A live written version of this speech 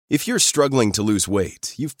If you're struggling to lose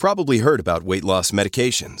weight, you've probably heard about weight loss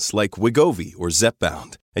medications like Wegovy or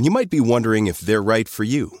Zepbound, and you might be wondering if they're right for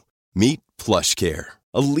you. Meet PlushCare,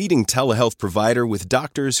 a leading telehealth provider with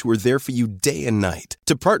doctors who are there for you day and night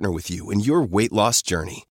to partner with you in your weight loss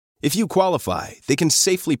journey. If you qualify, they can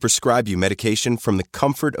safely prescribe you medication from the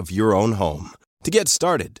comfort of your own home. To get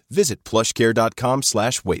started, visit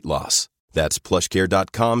plushcare.com/weightloss. That's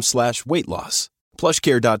plushcare.com/weightloss.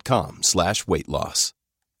 plushcare.com/weightloss.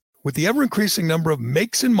 With the ever-increasing number of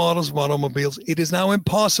makes and models of automobiles, it is now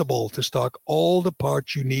impossible to stock all the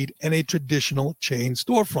parts you need in a traditional chain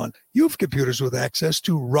storefront. You have computers with access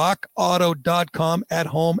to rockauto.com at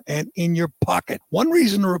home and in your pocket. One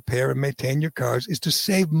reason to repair and maintain your cars is to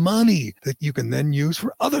save money that you can then use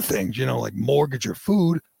for other things, like mortgage or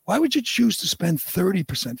food. Why would you choose to spend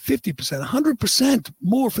 30%, 50%, 100%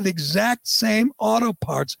 more for the exact same auto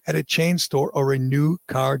parts at a chain store or a new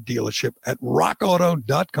car dealership? At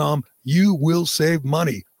rockauto.com, you will save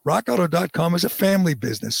money. RockAuto.com is a family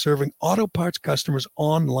business serving auto parts customers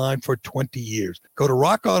online for 20 years. Go to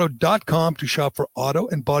RockAuto.com to shop for auto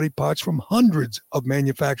and body parts from hundreds of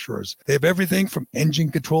manufacturers. They have everything from engine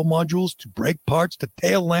control modules to brake parts to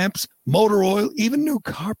tail lamps, motor oil, even new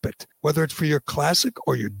carpet. Whether it's for your classic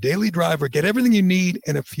or your daily driver, get everything you need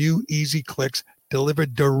in a few easy clicks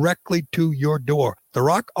delivered directly to your door. The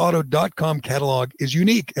RockAuto.com catalog is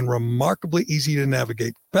unique and remarkably easy to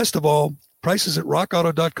navigate. Best of all, prices at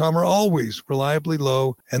rockauto.com are always reliably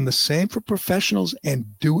low, and the same for professionals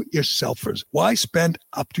and do-it-yourselfers. Why spend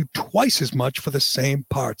up to twice as much for the same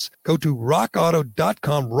parts? Go to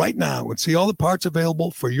rockauto.com right now and see all the parts available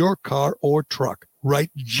for your car or truck. Write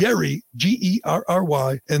Jerry, Gerry,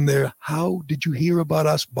 in their How Did You Hear About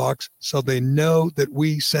Us box so they know that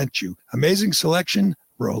we sent you. Amazing selection,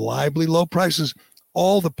 reliably low prices,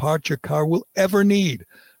 all the parts your car will ever need.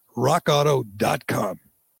 rockauto.com.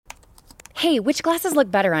 Hey, which glasses look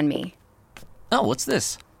better on me? Oh, what's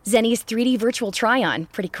this? Zenni's 3D virtual try-on.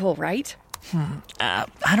 Pretty cool, right?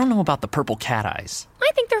 I don't know about the purple cat eyes. I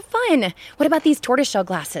think they're fun. What about these tortoiseshell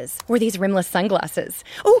glasses? Or these rimless sunglasses?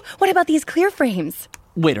 Oh, what about these clear frames?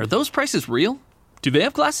 Wait, are those prices real? Do they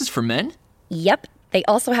have glasses for men? Yep. They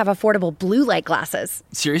also have affordable blue light glasses.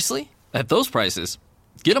 Seriously? At those prices?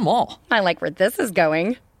 Get them all. I like where this is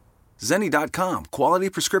going. Zenni.com. Quality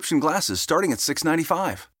prescription glasses starting at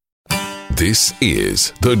 $6.95. This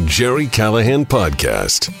is the Jerry Callahan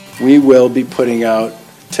Podcast. We will be putting out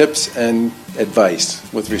tips and advice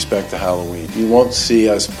with respect to Halloween. You won't see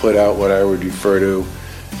us put out what I would refer to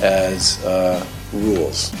as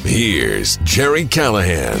rules. Here's Jerry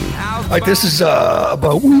Callahan. All right, this is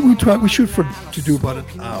about we shoot to do about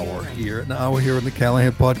an hour here in the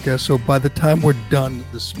Callahan Podcast. So by the time we're done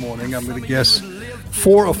this morning, I'm going to guess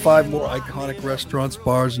 4 or 5 more iconic restaurants,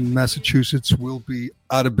 bars in Massachusetts will be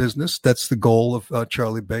out of business. That's the goal of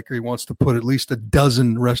Charlie Baker. He wants to put at least a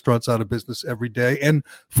dozen restaurants out of business every day, and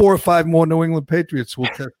 4 or 5 more New England Patriots will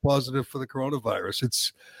test positive for the coronavirus.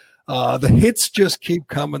 It's the hits just keep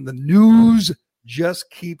coming. The news just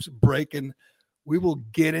keeps breaking. We will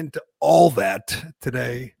get into all that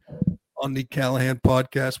today on the Callahan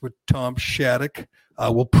Podcast with Tom Shattuck.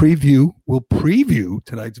 We'll preview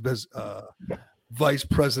tonight's vice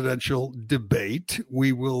presidential debate.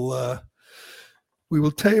 We will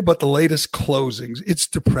tell you about the latest closings. It's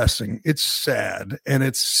depressing, it's sad, and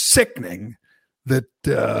it's sickening that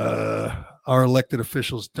our elected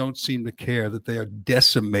officials don't seem to care, that they are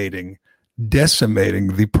decimating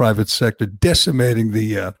the private sector, decimating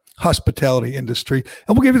the hospitality industry.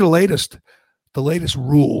 And we'll give you the latest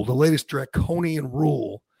rule, the latest draconian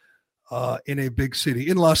rule in a big city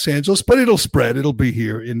in Los Angeles, but it'll spread. It'll be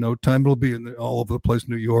here in no time. It'll be all over the place,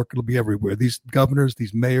 New York. It'll be everywhere. These governors,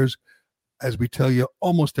 these mayors, as we tell you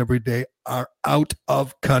almost every day, are out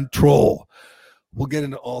of control. We'll get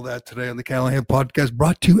into all that today on the Callahan Podcast,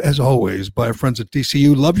 brought to you, as always, by our friends at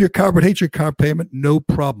DCU. Love your car, but hate your car payment? No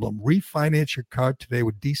problem. Refinance your car today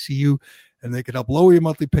with DCU, and they can help lower your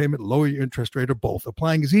monthly payment, lower your interest rate, or both.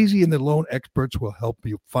 Applying is easy, and the loan experts will help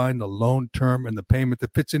you find the loan term and the payment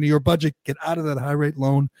that fits into your budget. Get out of that high-rate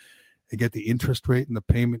loan and get the interest rate and the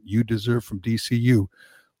payment you deserve from DCU.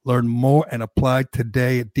 Learn more and apply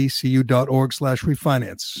today at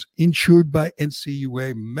dcu.org/refinance. Insured by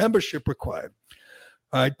NCUA. Membership required.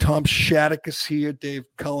 All right, Tom Shattuck is here. Dave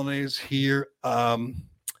Cullinane is here.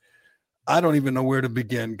 I don't even know where to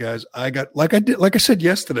begin, guys. Like I said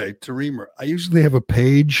yesterday to Reamer, I usually have a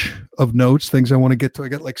page of notes, things I want to get to. I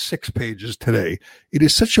got like 6 pages today. It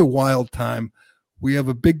is such a wild time. We have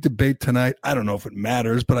a big debate tonight. I don't know if it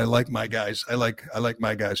matters, but I like my guys. I like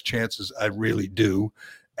my guys' chances. I really do.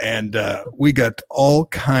 And we got all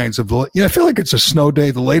kinds of, I feel like it's a snow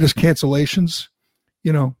day. The latest cancellations,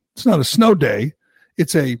 it's not a snow day.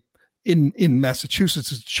 It's in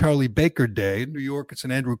Massachusetts, it's Charlie Baker Day. In New York, it's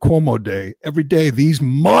an Andrew Cuomo Day. Every day, these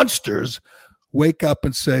monsters wake up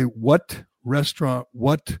and say, what restaurant,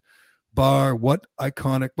 what bar, what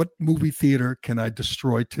iconic, what movie theater can I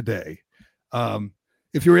destroy today?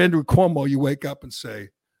 If you're Andrew Cuomo, you wake up and say,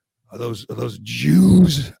 Are those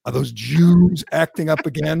Jews acting up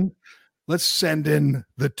again? Let's send in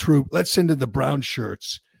the troop. Let's send in the brown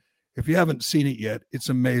shirts. If you haven't seen it yet, it's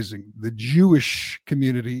amazing. The Jewish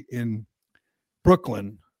community in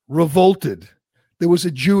Brooklyn revolted. There was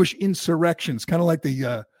a Jewish insurrection. It's kind of like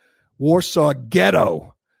the Warsaw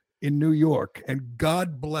Ghetto in New York. And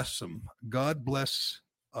God bless them. God bless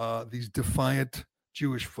these defiant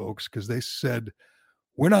Jewish folks, because they said,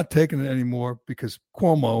 we're not taking it anymore because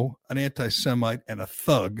Cuomo, an anti-Semite and a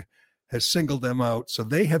thug, has singled them out. So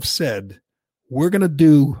they have said, we're going to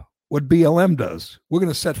do what BLM does. We're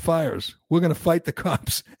going to set fires. We're going to fight the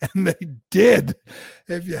cops. And they did.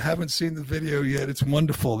 If you haven't seen the video yet, it's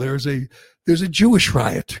wonderful. There's a Jewish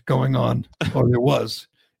riot going on, or there was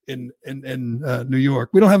in New York.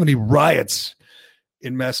 We don't have any riots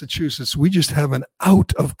in Massachusetts. We just have an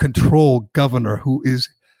out of control governor who is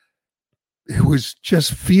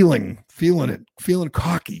just feeling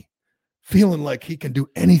cocky, feeling like he can do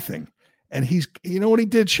anything. And you know what he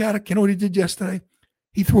did, Shattuck? You know what he did yesterday?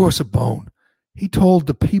 He threw us a bone. He told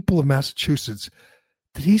the people of Massachusetts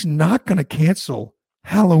that he's not going to cancel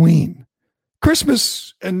Halloween.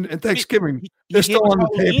 Christmas and Thanksgiving, they're still on the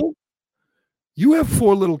table. You have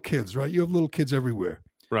 4 little kids, right? You have little kids everywhere.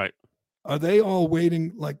 Right. Are they all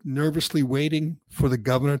waiting, like nervously waiting for the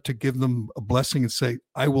governor to give them a blessing and say,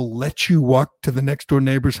 I will let you walk to the next door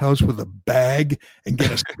neighbor's house with a bag and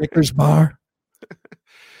get a Snickers bar?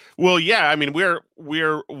 Well, yeah. I mean,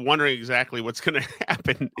 we're wondering exactly what's going to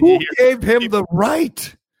happen. Who gave him the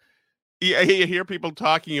right? Yeah, you hear people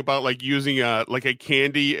talking about like using a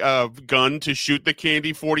candy gun to shoot the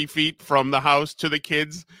candy 40 feet from the house to the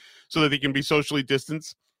kids so that they can be socially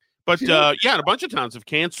distanced. But yeah, a bunch of towns have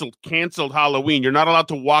canceled Halloween. You're not allowed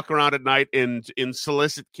to walk around at night and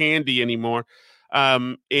solicit candy anymore.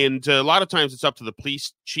 And a lot of times it's up to the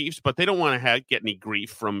police chiefs, but they don't want to get any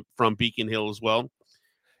grief from Beacon Hill as well.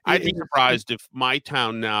 I'd be surprised if my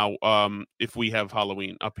town now, if we have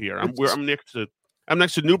Halloween up here. I'm next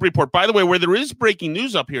to Newburyport. By the way, where there is breaking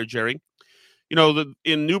news up here, Jerry,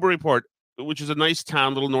 in Newburyport, which is a nice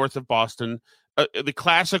town, a little north of Boston. The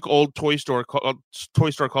classic old toy store called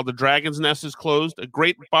the Dragon's Nest is closed. A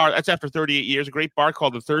great bar, that's after 38 years, a great bar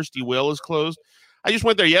called the Thirsty Will is closed. I just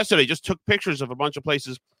went there yesterday, just took pictures of a bunch of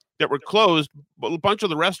places that were closed, but a bunch of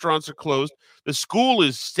the restaurants are closed. The school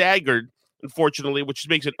is staggered, unfortunately, which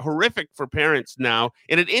makes it horrific for parents now.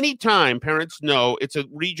 And at any time, parents know it's a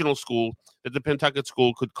regional school, that the Pentucket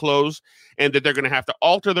school could close, and that they're going to have to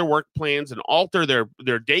alter their work plans and alter their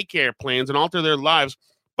daycare plans and alter their lives.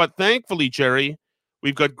 But thankfully, Jerry,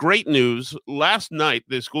 we've got great news. Last night,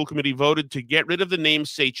 the school committee voted to get rid of the name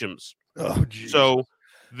Sachems. Oh, geez. So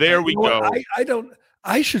there we go.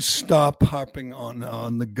 I should stop harping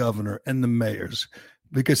on the governor and the mayors,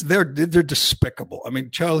 because they're despicable. I mean,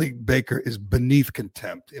 Charlie Baker is beneath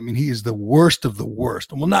contempt. I mean, he is the worst of the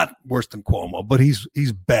worst. Well, not worse than Cuomo, but he's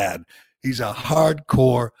bad. He's a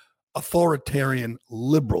hardcore authoritarian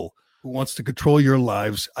liberal who wants to control your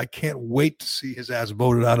lives. I can't wait to see his ass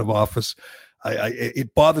voted out of office.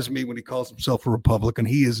 It bothers me when he calls himself a Republican.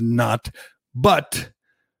 He is not. But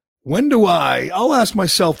I'll ask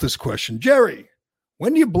myself this question, Jerry,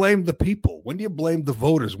 when do you blame the people? When do you blame the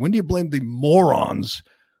voters? When do you blame the morons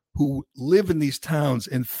who live in these towns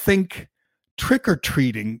and think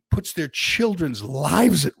trick-or-treating puts their children's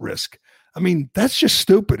lives at risk? I mean, that's just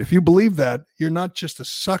stupid. If you believe that, you're not just a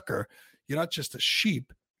sucker. You're not just a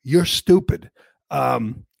sheep. You're stupid.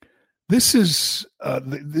 This is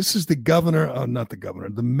the governor, not the governor,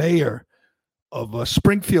 the mayor of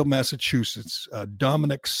Springfield, Massachusetts,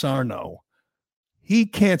 Dominic Sarno. He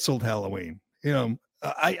canceled Halloween.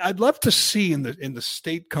 I'd love to see in the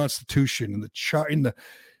state constitution, in the chart,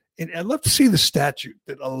 I'd love to see the statute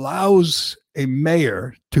that allows a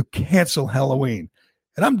mayor to cancel Halloween.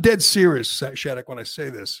 And I'm dead serious, Shattuck, when I say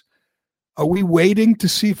this. Are we waiting to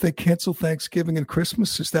see if they cancel Thanksgiving and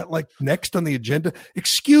Christmas? Is that like next on the agenda?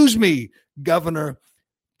 Excuse me, Governor.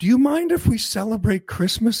 Do you mind if we celebrate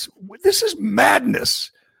Christmas? This is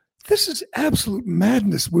madness. This is absolute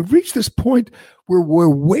madness. We've reached this point where we're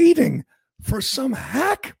waiting for some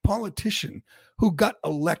hack politician who got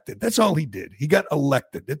elected. That's all he did. He got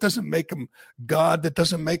elected. That doesn't make him God. That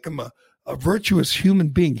doesn't make him a virtuous human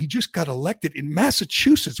being. He just got elected in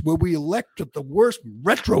Massachusetts, where we elect the worst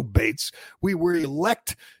retrobates. We were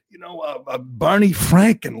elect, Barney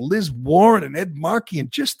Frank and Liz Warren and Ed Markey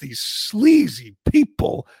and just these sleazy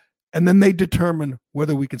people. And then they determine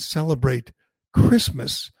whether we can celebrate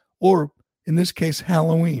Christmas or, in this case,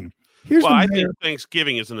 Halloween. I think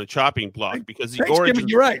Thanksgiving is in the chopping block because the origin.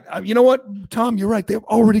 You're right. You know what, Tom? You're right. They've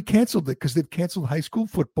already canceled it because they've canceled high school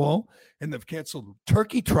football and they've canceled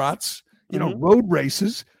turkey trots, road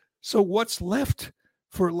races. So what's left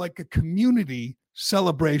for like a community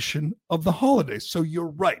celebration of the holidays? So you're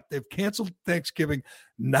right. They've canceled Thanksgiving.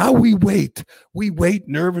 Now we wait. We wait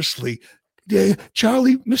nervously.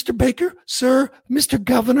 Charlie, Mr. Baker, sir, Mr.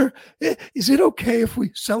 Governor, is it okay if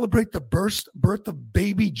we celebrate the birth of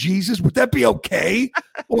baby Jesus? Would that be okay?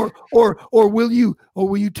 or will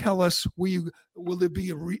you tell us? Will there be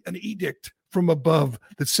an edict from above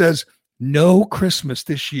that says no Christmas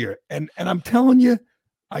this year? And I'm telling you,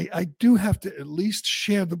 I do have to at least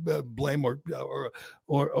share the blame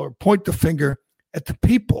or point the finger at the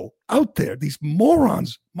people out there, these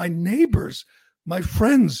morons, my neighbors, my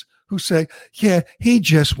friends, who say, yeah, he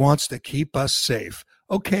just wants to keep us safe.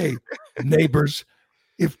 Okay, neighbors,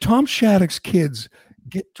 if Tom Shattuck's kids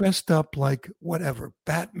get dressed up like whatever,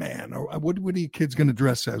 Batman, or what are you kids going to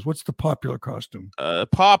dress as? What's the popular costume?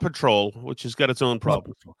 Paw Patrol, which has got its own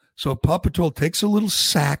problem. So Paw Patrol takes a little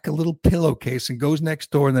sack, a little pillowcase, and goes next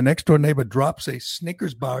door, and the next door neighbor drops a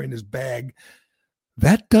Snickers bar in his bag.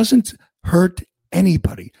 That doesn't hurt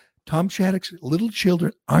anybody. Tom Shattuck's little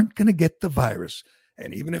children aren't going to get the virus.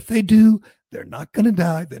 And even if they do, they're not going to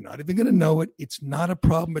die. They're not even going to know it. It's not a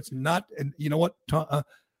problem. It's not. And you know what? Trump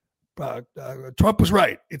was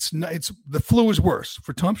right. It's not, the flu is worse.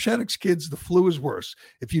 For Tom Shattuck's kids, the flu is worse.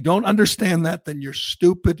 If you don't understand that, then you're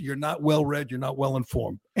stupid. You're not well read. You're not well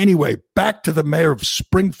informed. Anyway, back to the mayor of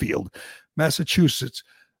Springfield, Massachusetts.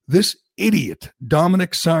 This idiot,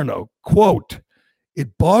 Dominic Sarno, quote,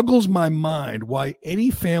 "It boggles my mind why any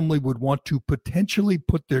family would want to potentially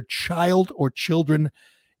put their child or children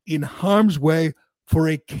in harm's way for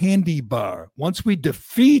a candy bar. Once we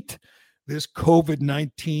defeat this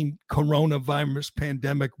COVID-19 coronavirus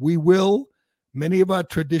pandemic, many of our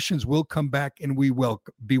traditions will come back and we will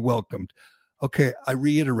be welcomed." Okay, I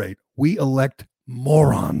reiterate, we elect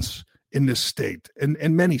morons in this state and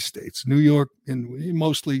many states, New York, and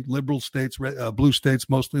mostly liberal states, blue states,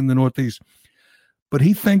 mostly in the Northeast. But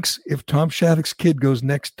he thinks if Tom Shattuck's kid goes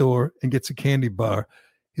next door and gets a candy bar,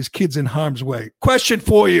 his kid's in harm's way. Question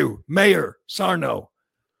for you, Mayor Sarno.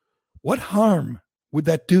 What harm would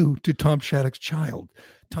that do to Tom Shattuck's child?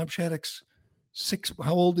 Tom Shattuck's 6.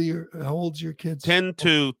 How old's your kids? 10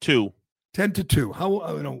 to 2. 10 to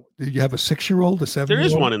 2. Did you have a 6-year-old, a 7-year-old? There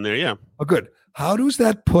is one in there, yeah. Oh, good. How does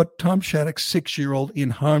that put Tom Shattuck's 6-year-old in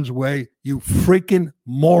harm's way, you freaking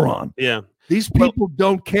moron? Yeah. These people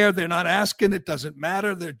don't care. They're not asking. It doesn't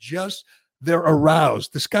matter. They're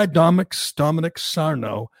aroused. This guy, Dominic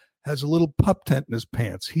Sarno, has a little pup tent in his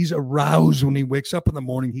pants. He's aroused when he wakes up in the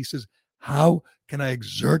morning. He says, how can I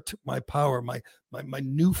exert my power, my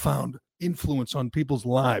newfound influence on people's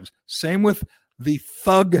lives? Same with the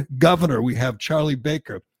thug governor we have, Charlie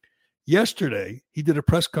Baker. Yesterday, he did a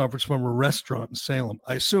press conference from a restaurant in Salem.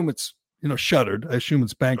 I assume it's shuttered. I assume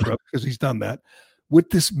it's bankrupt because he's done that. With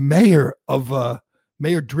this Mayor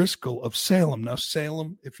Driscoll of Salem. Now,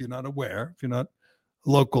 Salem, if you're not aware, if you're not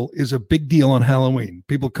local, is a big deal on Halloween.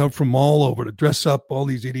 People come from all over to dress up, all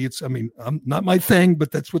these idiots. I mean, not my thing, but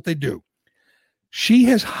that's what they do. She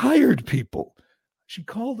has hired people. She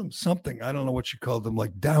called them something. I don't know what she called them,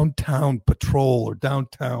 like downtown patrol or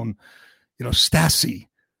downtown, Stasi,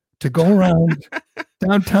 to go around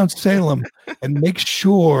downtown Salem and make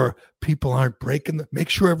sure people aren't make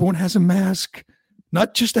sure everyone has a mask.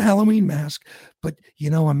 Not just a Halloween mask, but,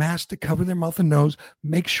 a mask to cover their mouth and nose.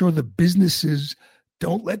 Make sure the businesses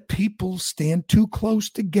don't let people stand too close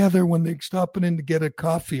together when they're stopping in to get a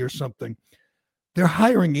coffee or something. They're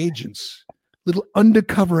hiring agents, little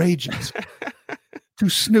undercover agents to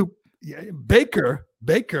snoop. Baker,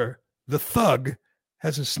 the thug,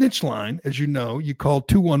 has a snitch line. As you know, you call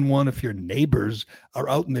 211 if your neighbors are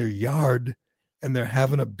out in their yard and they're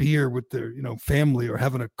having a beer with their, family or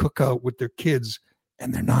having a cookout with their kids,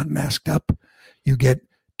 and they're not masked up. You get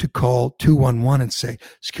to call 211 and say,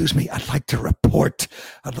 "Excuse me, I'd like to report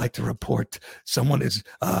someone is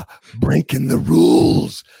breaking the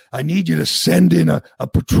rules. I need you to send in a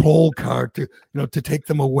patrol car to take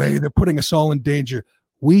them away. They're putting us all in danger."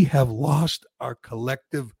 We have lost our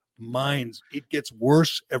collective minds. It gets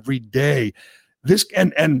worse every day. This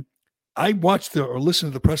and I watched or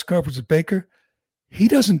listened to the press conference of Baker. He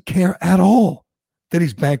doesn't care at all that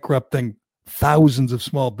he's bankrupting thousands of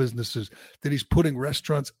small businesses, that he's putting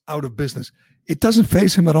restaurants out of business. It doesn't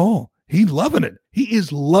faze him at all. He's loving it. He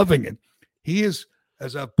is loving it. He is,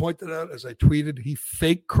 as I pointed out, as I tweeted, he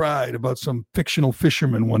fake cried about some fictional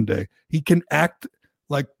fisherman one day. He can act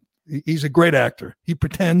like he's a great actor. He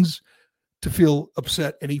pretends to feel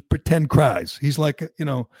upset and he pretend cries. He's like,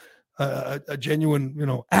 a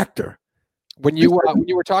genuine, actor. When you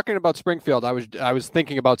were talking about Springfield, I was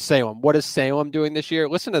thinking about Salem. What is Salem doing this year?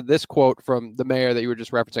 Listen to this quote from the mayor that you were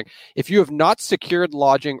just referencing. If you have not secured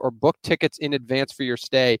lodging or booked tickets in advance for your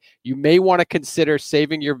stay, you may want to consider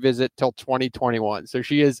saving your visit till 2021. So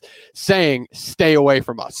she is saying, stay away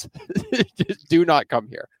from us. Just do not come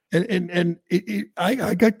here. I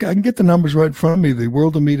can get the numbers right in front of me. The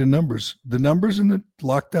World of Media numbers. The numbers in the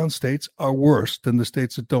lockdown states are worse than the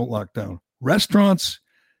states that don't lock down. Restaurants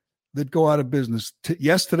that go out of business.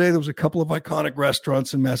 Yesterday, there was a couple of iconic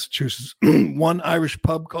restaurants in Massachusetts. One Irish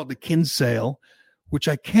pub called the Kinsale, which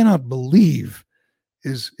I cannot believe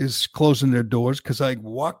is closing their doors, because I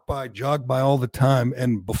jog by all the time.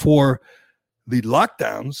 And before the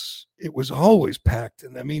lockdowns, it was always packed.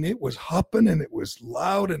 And I mean, it was hopping and it was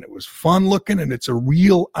loud and it was fun looking. And it's a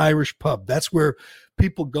real Irish pub. That's where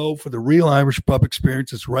people go for the real Irish pub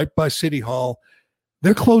experience. It's right by City Hall.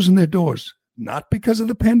 They're closing their doors. Not because of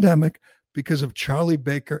the pandemic, because of Charlie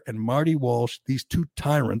Baker and Marty Walsh, these two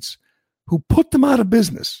tyrants who put them out of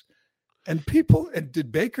business. And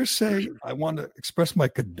did Baker say, I want to express my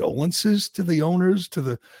condolences to the owners, to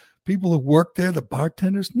the people who work there, the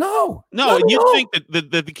bartenders? No. You think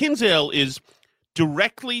that the Kinsale is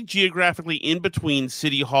directly geographically in between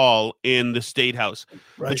City Hall and the State House,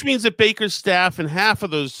 right, which means that Baker's staff and half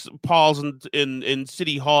of those Pauls in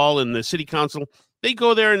City Hall and the City Council, they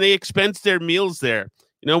go there and they expense their meals there.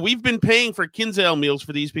 We've been paying for Kinsale meals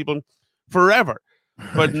for these people forever,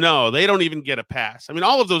 but no, they don't even get a pass. I mean,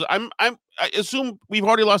 all of those. I assume we've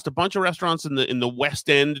already lost a bunch of restaurants in the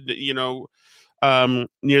West End, near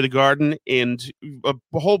the Garden, and a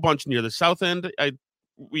whole bunch near the South End.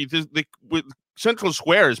 Central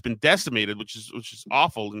Square has been decimated, which is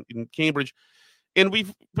awful in Cambridge. And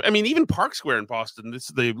even Park Square in Boston. This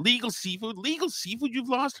is the legal seafood you've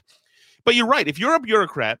lost. But you're right. If you're a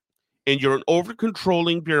bureaucrat and you're an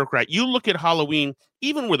over-controlling bureaucrat, you look at Halloween,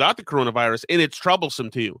 even without the coronavirus, and it's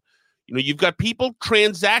troublesome to you. You've got people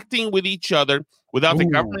transacting with each other without the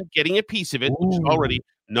government getting a piece of it, which is already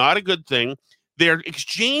not a good thing. They're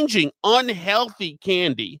exchanging unhealthy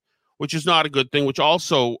candy, which is not a good thing, which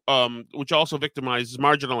also victimizes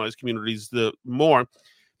marginalized communities the more.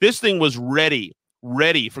 This thing was ready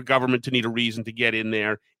for government to need a reason to get in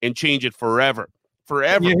there and change it forever.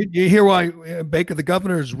 You hear why Baker, the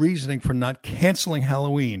governor's reasoning for not canceling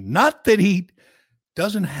Halloween. Not that he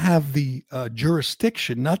doesn't have the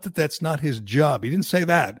jurisdiction, not that that's not his job. He didn't say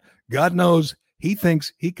that. God knows he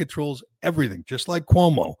thinks he controls everything, just like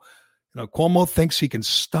Cuomo. Cuomo thinks he can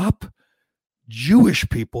stop Jewish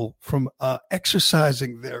people from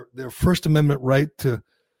exercising their First Amendment right to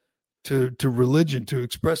religion, to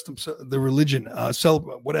express themselves, the religion,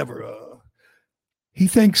 whatever. He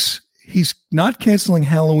thinks he's not canceling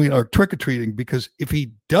Halloween or trick-or-treating because if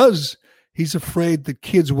he does, he's afraid that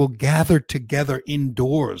kids will gather together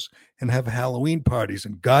indoors and have Halloween parties.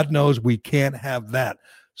 And God knows we can't have that.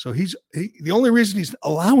 So the only reason he's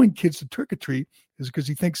allowing kids to trick-or-treat is because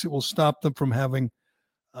he thinks it will stop them from having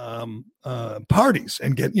parties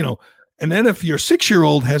and and then if your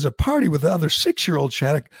 6-year-old has a party with the other 6-year-old,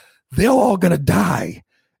 Shattuck, they're all going to die.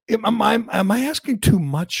 Am I asking too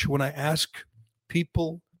much when I ask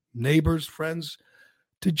people, neighbors, friends,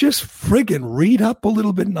 to just friggin' read up a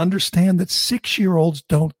little bit and understand that 6-year-olds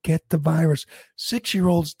don't get the virus.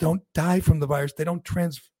 6-year-olds don't die from the virus. They don't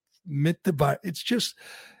transmit the virus. It's just,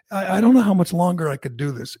 I don't know how much longer I could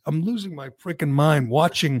do this. I'm losing my freaking mind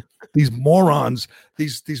watching these morons,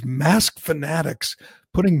 these mask fanatics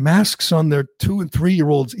putting masks on their 2- and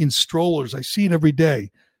 3-year-olds in strollers. I see it every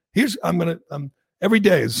day. Every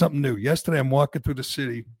day is something new. Yesterday, I'm walking through the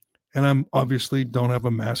city and I'm obviously don't have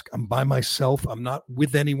a mask. I'm by myself. I'm not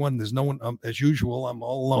with anyone. There's no one. As usual, I'm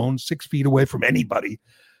all alone, 6 feet away from anybody.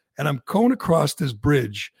 And I'm going across this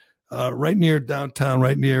bridge right near downtown,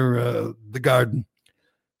 right near the Garden.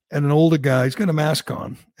 And an older guy, he's got a mask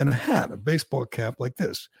on and a hat, a baseball cap like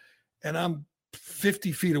this. And I'm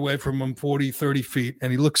 50 feet away from him, 40, 30 feet.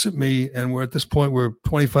 And he looks at me, and we're at this point, we're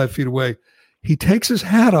 25 feet away. He takes his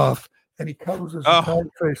hat off and he covers his entire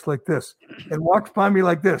face like this and walks by me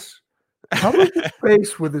like this. Covers his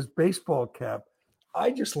face with his baseball cap.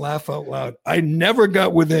 I just laugh out loud. I never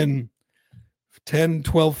got within 10,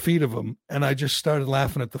 12 feet of him, and I just started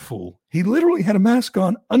laughing at the fool. He literally had a mask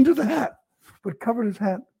on under the hat. but covered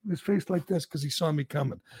his face like this because he saw me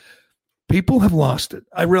coming. People have lost it.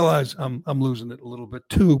 I realize I'm losing it a little bit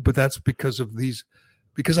too, but that's because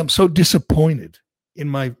I'm so disappointed in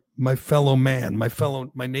my fellow man,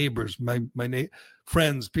 my neighbors, my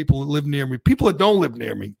friends, people that live near me, people that don't live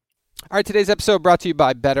near me. All right, today's episode brought to you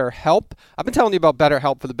by BetterHelp. I've been telling you about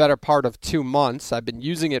BetterHelp for the better part of 2 months. I've been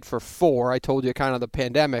using it for 4. I told you kind of the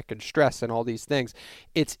pandemic and stress and all these things.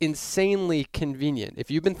 It's insanely convenient. If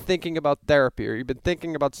you've been thinking about therapy or you've been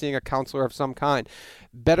thinking about seeing a counselor of some kind,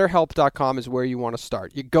 BetterHelp.com is where you want to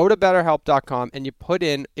start. You go to BetterHelp.com and you put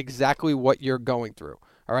in exactly what you're going through,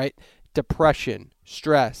 all right? Depression,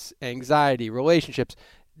 stress, anxiety, relationships,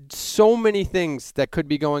 so many things that could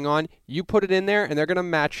be going on. You put it in there and they're going to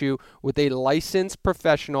match you with a licensed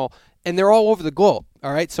professional, and they're all over the globe.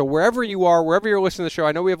 All right. So wherever you are, wherever you're listening to the show,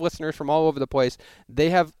 I know we have listeners from all over the place. They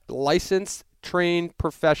have licensed, trained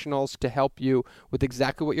professionals to help you with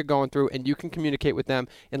exactly what you're going through, and you can communicate with them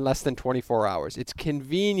in less than 24 hours. It's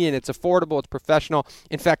convenient, it's affordable, it's professional.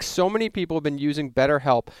 In fact, so many people have been using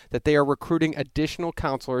BetterHelp that they are recruiting additional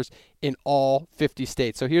counselors in all 50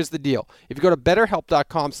 states. So here's the deal. If you go to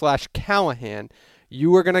betterhelp.com/Callahan,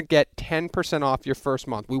 you are going to get 10% off your first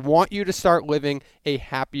month. We want you to start living a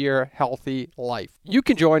happier, healthy life. You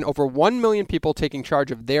can join over 1 million people taking charge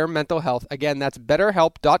of their mental health. Again, that's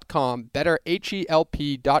betterhelp.com,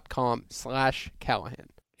 betterhelp.com/Callahan.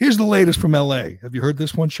 Here's the latest from L.A. Have you heard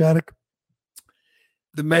this one, Shattuck?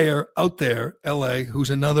 The mayor out there, L.A., who's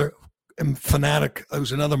another fanatic,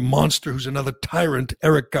 who's another monster, who's another tyrant,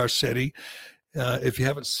 Eric Garcetti. If you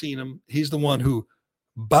haven't seen him, he's the one who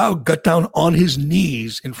got down on his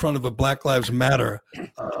knees in front of a Black Lives Matter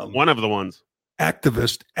one of the ones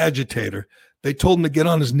activist agitator. They told him to get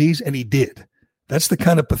on his knees, and he did. That's the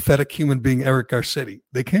kind of pathetic human being Eric Garcetti.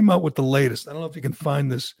 They came out with the latest. I don't know if you can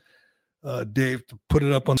find this, Dave, to put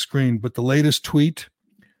it up on screen, but the latest tweet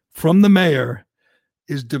from the mayor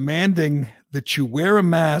is demanding that you wear a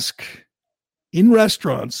mask in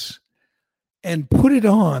restaurants and put it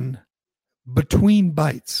on between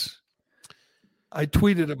bites. I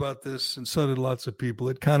tweeted about this, and so did lots of people.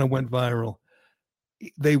 It kind of went viral.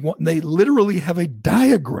 They literally have a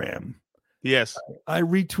diagram. Yes, I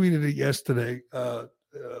retweeted it yesterday,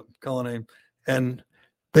 Cullinane, and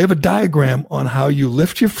they have a diagram on how you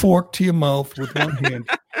lift your fork to your mouth with one hand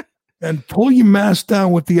and pull your mask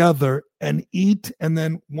down with the other and eat. And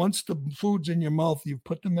then once the food's in your mouth, you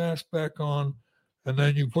put the mask back on, and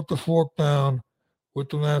then you put the fork down with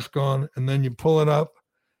the mask on, and then you pull it up.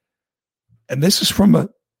 And this is from a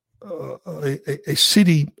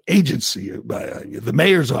city agency, the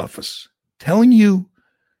mayor's office, telling you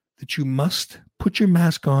that you must put your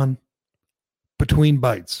mask on between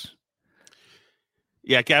bites.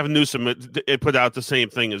 Yeah, Gavin Newsom it put out the same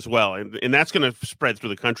thing as well, and that's going to spread through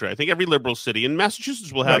the country. I think every liberal city, and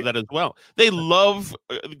Massachusetts will have that as well. They love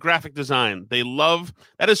graphic design. They love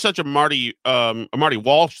that is such a Marty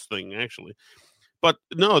Walsh thing, actually. But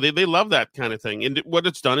no, they love that kind of thing. And what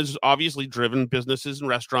it's done is obviously driven businesses and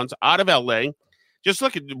restaurants out of L.A. Just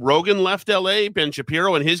look at Rogan left L.A., Ben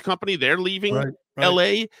Shapiro and his company, they're leaving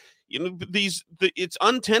L.A. You know, it's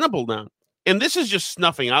untenable now. And this is just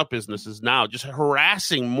snuffing out businesses now, just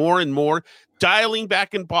harassing more and more, dialing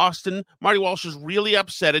back in Boston. Marty Walsh is really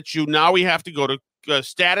upset at you. Now we have to go to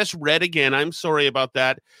status red again. I'm sorry about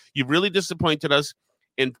that. You've really disappointed us.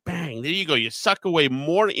 And bang, there you go. You suck away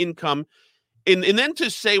more income. And then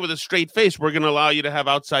to say with a straight face, we're going to allow you to have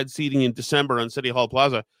outside seating in December on City Hall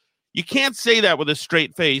Plaza. You can't say that with a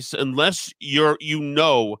straight face unless you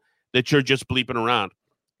know that you're just bleeping around.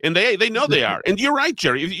 And they know they are. And you're right,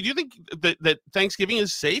 Jerry. Do you think that Thanksgiving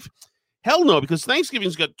is safe? Hell no, because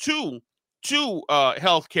Thanksgiving's got two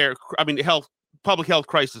public health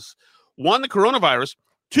crisis. One, the coronavirus.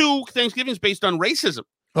 Two, Thanksgiving's based on racism.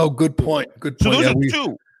 Oh, good point. Good point. So those are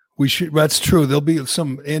two. We should. That's true. There'll be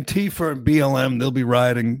some Antifa and BLM. They'll be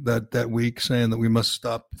rioting that week, saying that we must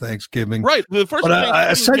stop Thanksgiving. Right. The first.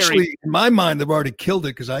 But essentially, in my mind, they've already killed it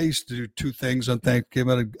because I used to do 2 things on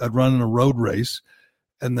Thanksgiving. I'd run in a road race,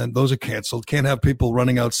 and then those are canceled. Can't have people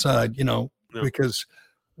running outside, because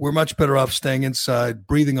we're much better off staying inside,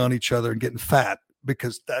 breathing on each other, and getting fat.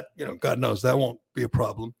 Because that, God knows that won't be a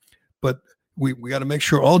problem. But we got to make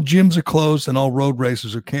sure all gyms are closed and all road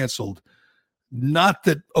races are canceled. Not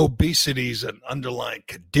that obesity is an underlying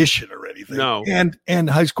condition or anything. No. And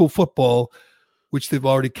high school football, which they've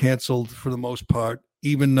already canceled for the most part,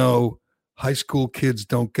 even though high school kids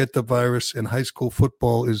don't get the virus, and high school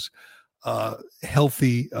football is a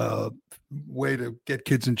healthy way to get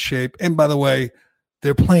kids in shape. And by the way,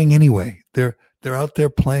 they're playing anyway. They're They're out there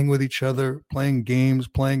playing with each other, playing games,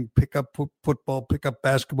 playing pickup football, pickup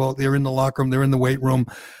basketball. They're in the locker room. They're in the weight room,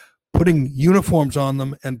 putting uniforms on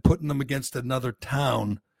them and putting them against another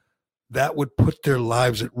town. That would put their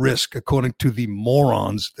lives at risk, according to the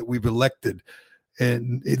morons that we've elected.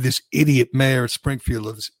 And this idiot mayor of Springfield,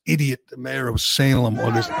 or this idiot mayor of Salem,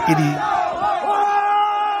 or this idiot.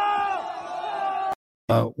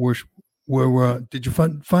 Did you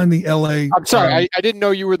find the LA? I'm sorry, I didn't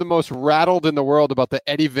know you were the most rattled in the world about the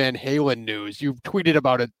Eddie Van Halen news. You've tweeted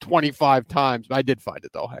about it 25 times. I did find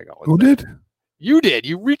it though. Hang on. Who did? You did.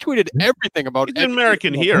 You retweeted everything about He's an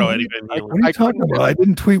American hero, Eddie Van Halen. What are you talking about? I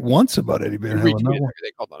didn't tweet once about Eddie Van Halen.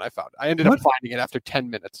 Hold on, I found it. I ended up finding it after 10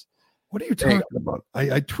 minutes. What are you talking about?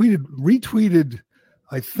 I retweeted,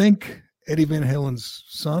 I think, Eddie Van Halen's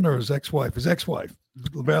son or his ex-wife,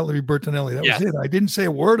 Valerie Bertinelli. That was it. I didn't say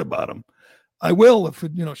a word about him. I will if,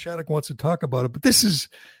 Shattuck wants to talk about it. But this is,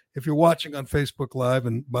 if you're watching on Facebook Live,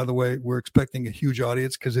 and by the way, we're expecting a huge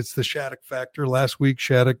audience because it's the Shattuck factor. Last week,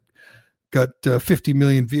 Shattuck got 50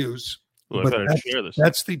 million views. Well, but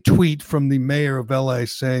that's the tweet from the mayor of LA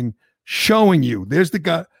showing you. There's the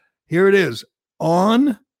guy. Here it is.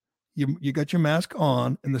 On. You got your mask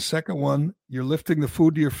on, and the second one, you're lifting the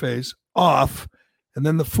food to your face, off, and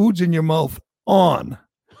then the food's in your mouth, on.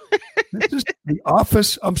 This is the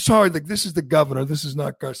office. I'm sorry, this is the governor. This is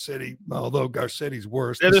not Garcetti, although Garcetti's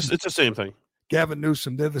worse. It's the same thing. Gavin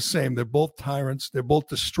Newsom, they're the same. They're both tyrants. They're both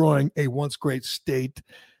destroying a once great state.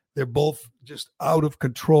 They're both just out of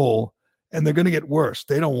control, and they're going to get worse.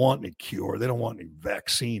 They don't want any cure. They don't want any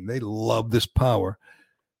vaccine. They love this power.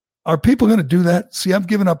 Are people going to do that? See, I've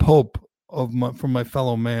given up hope from my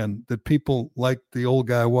fellow man that people like the old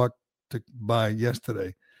guy I walked by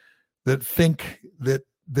yesterday that think that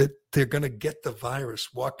they're going to get the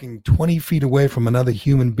virus walking 20 feet away from another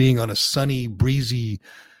human being on a sunny, breezy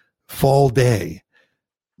fall day.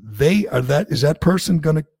 Is that person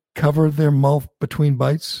going to cover their mouth between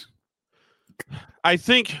bites? I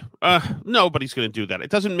think nobody's going to do that.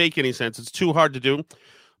 It doesn't make any sense. It's too hard to do.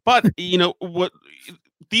 But what?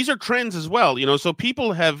 These are trends as well, so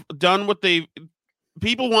people have done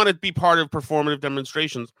people want to be part of performative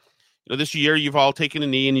demonstrations. This year you've all taken a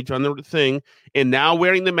knee and you've done the thing, and now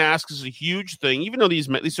wearing the mask is a huge thing, even though these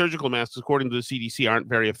surgical masks, according to the CDC, aren't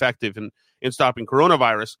very effective in stopping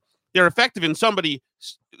coronavirus. They're effective in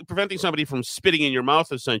preventing somebody from spitting in your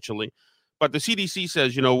mouth, essentially. But the CDC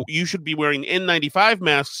says, you should be wearing N95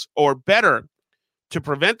 masks or better to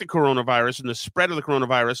prevent the coronavirus and the spread of the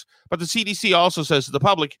coronavirus. But the CDC also says to the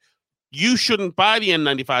public, you shouldn't buy the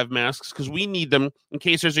N95 masks because we need them in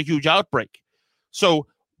case there's a huge outbreak. So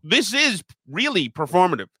this is really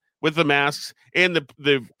performative with the masks and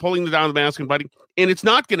the pulling down the mask and biting, and it's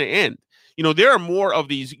not going to end. There are more of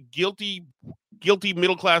these guilty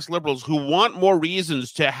middle-class liberals who want more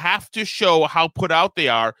reasons to have to show how put out they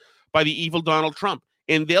are by the evil Donald Trump.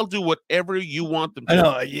 And they'll do whatever you want them to. I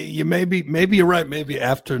know you maybe you're right. Maybe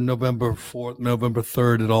after November 4th, November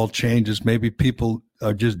 3rd, it all changes. Maybe people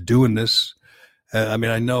are just doing this. I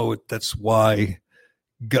know that's why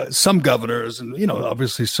some governors and,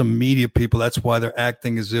 obviously some media people, that's why they're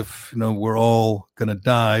acting as if, we're all going to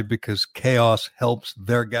die because chaos helps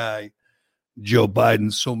their guy, Joe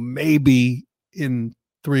Biden. So maybe in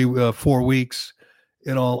 4 weeks,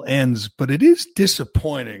 it all ends. But it is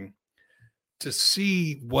disappointing to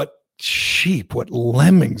see what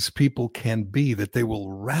lemmings people can be, that they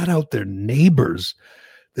will rat out their neighbors,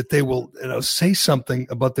 that they will say something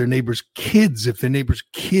about their neighbors' kids if their neighbors'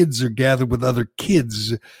 kids are gathered with other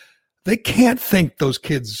kids. They can't think those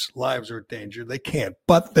kids' lives are in danger. They can't,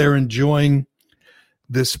 but they're enjoying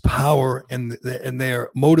this power and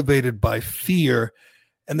they're motivated by fear,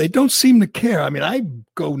 and they don't seem to care. I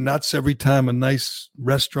go nuts every time a nice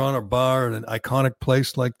restaurant or bar at an iconic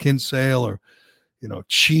place like Kinsale or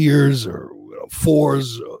Cheers or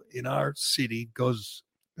Fours in our city goes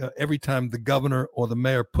every time the governor or the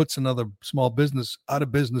mayor puts another small business out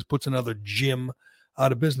of business, puts another gym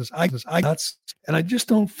out of business. And I just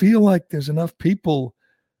don't feel like there's enough people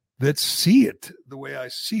that see it the way I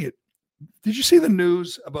see it. Did you see the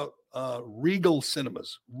news about Regal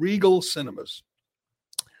Cinemas?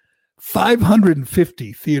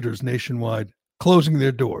 550 theaters nationwide closing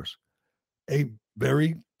their doors. A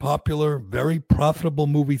very popular, very profitable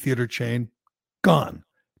movie theater chain, gone.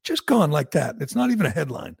 Just gone like that. It's not even a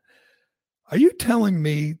headline. Are you telling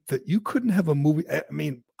me that you couldn't have a movie?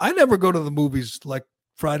 I never go to the movies like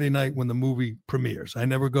Friday night when the movie premieres. I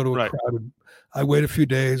never go to a crowded. I wait a few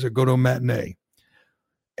days or go to a matinee.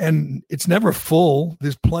 And it's never full.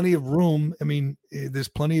 There's plenty of room. There's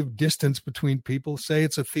plenty of distance between people. Say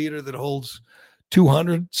it's a theater that holds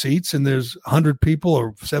 200 seats and there's 100 people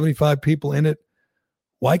or 75 people in it,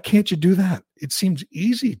 why can't you do that? It seems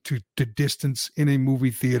easy to distance in a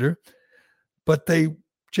movie theater, but they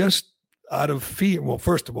just out of fear. Well,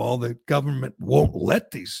 first of all, the government won't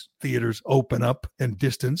let these theaters open up and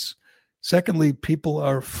distance. Secondly, people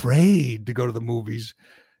are afraid to go to the movies.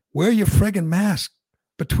 Wear your friggin' mask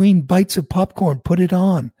between bites of popcorn. Put it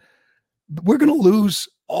on. We're going to lose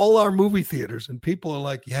all our movie theaters. And people are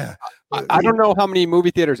like, yeah. I don't know how many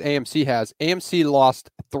movie theaters AMC has. AMC lost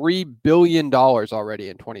 $3 billion already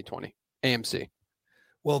in 2020. AMC.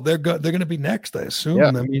 Well, they're going to be next, I assume. Yeah.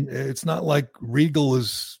 I mean, it's not like Regal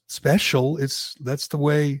is special. That's the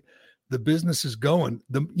way the business is going.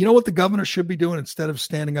 You know what the governor should be doing instead of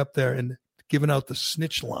standing up there and giving out the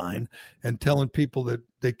snitch line and telling people that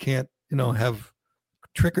they can't, have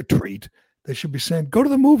trick or treat. They should be saying, go to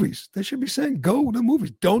the movies. They should be saying, go to the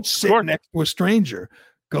movies. Don't sit next to a stranger.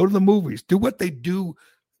 Go to the movies. Do what they do.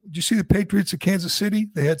 Did you see the Patriots of Kansas City?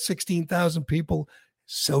 They had 16,000 people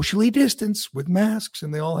socially distanced with masks,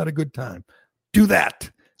 and they all had a good time. Do that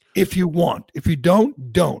if you want. If you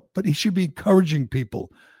don't, don't. But he should be encouraging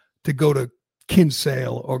people to go to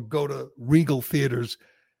Kinsale or go to Regal theaters.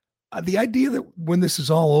 The idea that when this is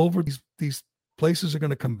all over, these places are going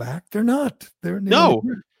to come back, they're not. No.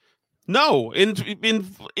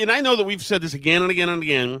 And I know that we've said this again and again and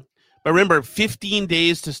again, but remember, 15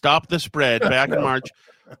 days to stop the spread back in March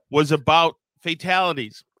was about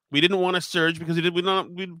fatalities. We didn't want a surge because we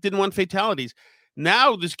didn't want fatalities.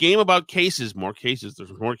 Now this game about cases, more cases,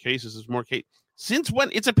 there's more cases, there's more cases. Since when?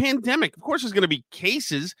 It's a pandemic. Of course there's going to be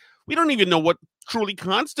cases. We don't even know what truly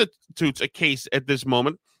constitutes a case at this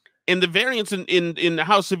moment. And the variance in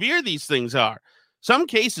how severe these things are. Some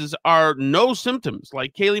cases are no symptoms,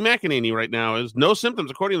 like Kaylee McEnany right now is no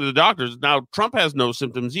symptoms, according to the doctors. Now Trump has no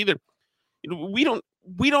symptoms either. We don't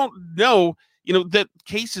know, that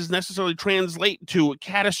cases necessarily translate to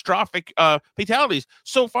catastrophic fatalities.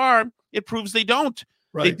 So far, it proves they don't.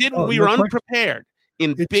 Right. They didn't. We were unprepared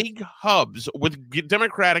in big hubs with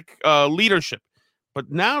Democratic leadership.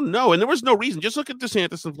 But now, no. And there was no reason. Just look at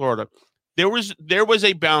DeSantis in Florida. There was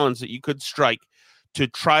a balance that you could strike to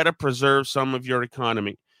try to preserve some of your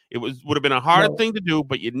economy. It would have been a hard thing to do,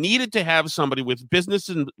 but you needed to have somebody with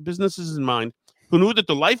businesses in mind who knew that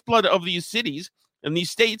the lifeblood of these cities and these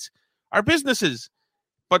states are businesses.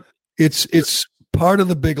 But it's part of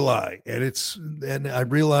the big lie, and I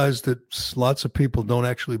realize that lots of people don't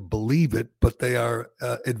actually believe it, but they are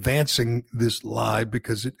advancing this lie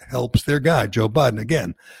because it helps their guy, Joe Biden,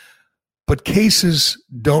 again. But cases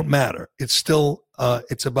don't matter. It's still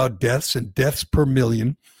it's about deaths and deaths per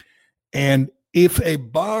million. And if a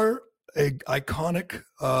iconic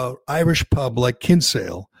Irish pub like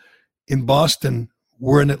Kinsale in Boston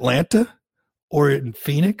were in Atlanta or in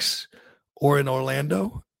Phoenix or in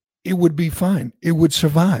Orlando, it would be fine. It would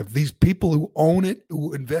survive. These people who own it,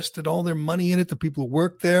 who invested all their money in it, the people who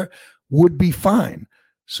work there would be fine.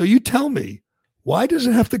 So you tell me, why does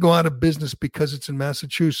it have to go out of business because it's in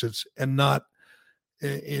Massachusetts and not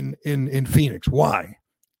in Phoenix? Why?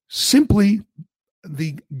 Simply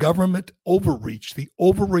the government overreach, the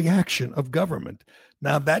overreaction of government.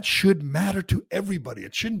 Now that should matter to everybody.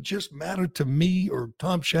 It shouldn't just matter to me or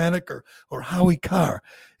Tom Shattuck or Howie Carr.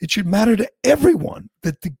 It should matter to everyone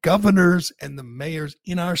that the governors and the mayors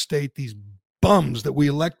in our state, these bums that we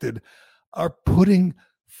elected, are putting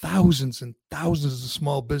thousands and thousands of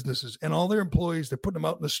small businesses and all their employees, they're putting them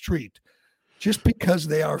out in the street just because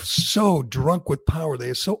they are so drunk with power. They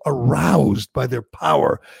are so aroused by their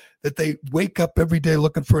power that they wake up every day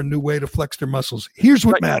looking for a new way to flex their muscles. Here's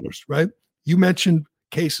what matters, right? You mentioned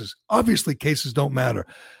cases. Obviously, cases don't matter.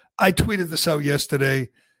 I tweeted this out yesterday.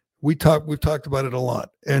 We've talked about it a lot.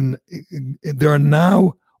 And there are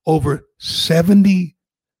now over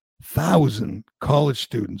 70,000 college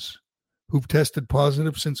students who've tested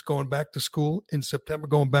positive since going back to school in September,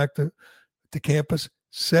 going back to campus.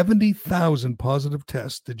 70,000 positive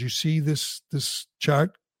tests. Did you see this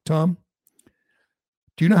chart, Tom?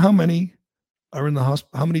 Do you know how many are in the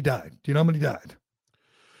hospital? How many died? Do you know how many died?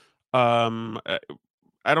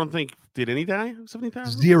 I don't think, did any die?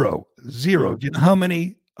 70,000? Zero. Do you know how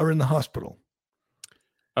many are in the hospital?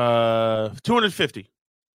 250.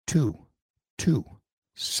 Two.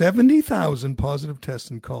 70,000 positive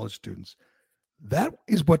tests in college students. That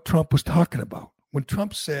is what Trump was talking about. When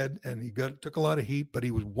Trump said, and he took a lot of heat, but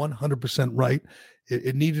he was 100% right.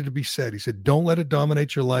 It needed to be said. He said, don't let it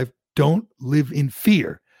dominate your life. Don't live in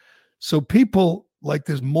fear. So people like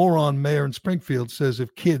this moron mayor in Springfield says if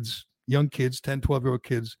young kids, 10, 12-year-old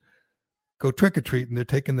kids, go trick-or-treat and they're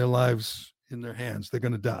taking their lives in their hands, they're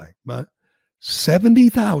going to die. But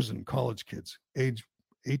 70,000 college kids age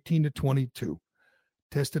 18 to 22,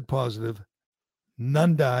 tested positive.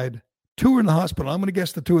 None died. 2 are in the hospital. I'm going to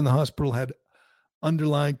guess the 2 in the hospital had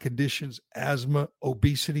underlying conditions, asthma,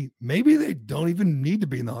 obesity. Maybe they don't even need to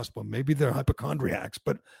be in the hospital. Maybe they're hypochondriacs,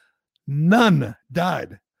 but none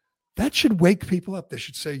died. That should wake people up. They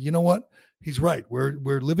should say, you know what? He's right.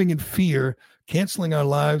 We're living in fear, canceling our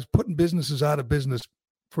lives, putting businesses out of business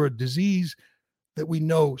for a disease that we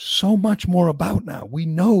know so much more about now. We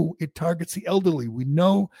know it targets the elderly. We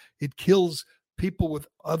know it kills people with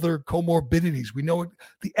other comorbidities. We know it.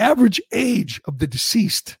 The average age of the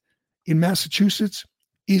deceased in Massachusetts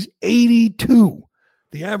is 82.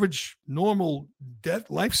 The average normal death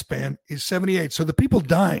lifespan is 78. So the people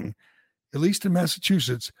dying, at least in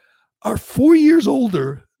Massachusetts, are 4 years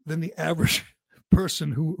older than the average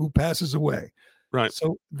person who passes away. Right.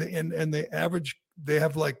 So they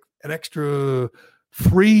have like an extra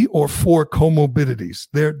 3 or 4 comorbidities.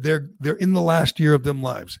 They're in the last year of their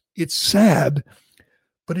lives. It's sad,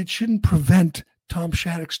 but it shouldn't prevent Tom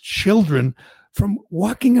Shattuck's children from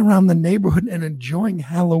walking around the neighborhood and enjoying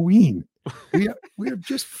Halloween. We have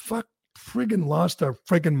just friggin' lost our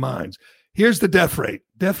friggin' minds. Here's the death rate.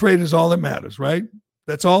 Death rate is all that matters, right?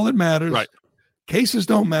 That's all that matters. Right. Cases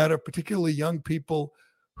don't matter, particularly young people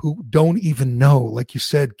who don't even know. Like you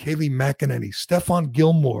said, Kaylee McEnany, Stephon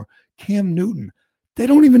Gilmore, Cam Newton. They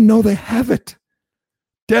don't even know they have it.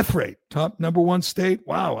 Death rate, top number 1 state.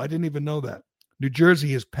 Wow, I didn't even know that. New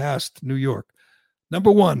Jersey has passed New York.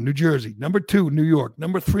 Number 1, New Jersey. Number 2, New York.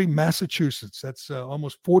 Number 3, Massachusetts. That's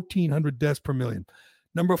almost 1,400 deaths per million.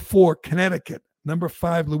 Number 4, Connecticut. Number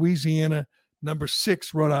 5, Louisiana. Number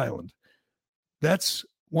 6, Rhode Island. That's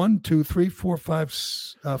 1, 2, 3, 4, 5,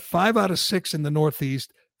 5 out of 6 in the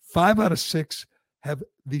Northeast. 5 out of 6 have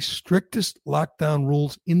the strictest lockdown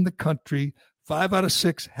rules in the country. 5 out of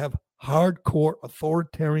 6 have hardcore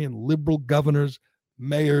authoritarian liberal governors,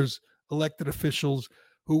 mayors, elected officials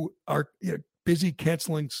who are busy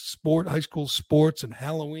canceling high school sports and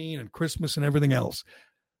Halloween and Christmas and everything else.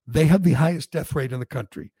 They have the highest death rate in the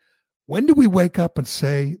country. When do we wake up and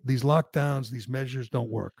say these lockdowns, these measures don't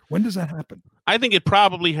work? When does that happen? I think it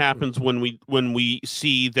probably happens when we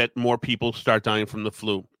see that more people start dying from the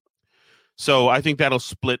flu. So I think that'll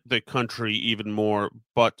split the country even more.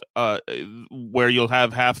 But where you'll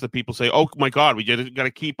have half the people say, "Oh my God, we got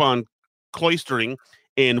to keep on cloistering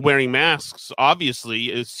and wearing masks." Obviously,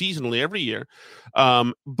 seasonally every year.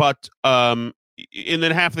 And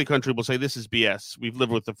then half the country will say, "This is BS. We've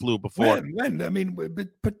lived with the flu before." When? I mean,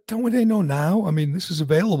 but don't they know now? I mean, this is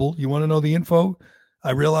available. You want to know the info?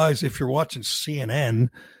 I realize if you're watching CNN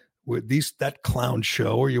with that clown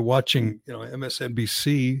show, or you're watching,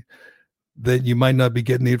 MSNBC, that you might not be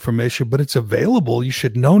getting the information, but it's available. You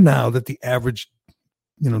should know now that the average,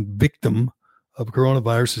 victim of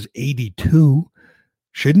coronavirus is 82.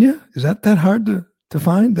 Shouldn't you? Is that hard to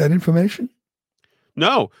find that information?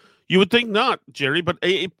 No, you would think not, Jerry. But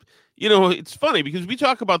it's funny because we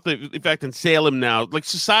talk about the fact in Salem now, like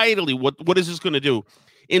societally, what is this going to do?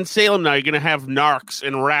 In Salem now, you're going to have narcs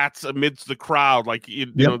and rats amidst the crowd, like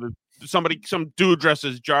some dude dressed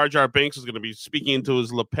as Jar Jar Binks is going to be speaking into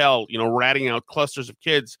his lapel, ratting out clusters of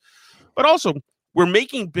kids. But also, we're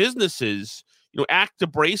making businesses, act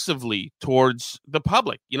abrasively towards the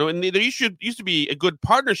public, and there used to be a good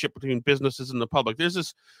partnership between businesses and the public. There's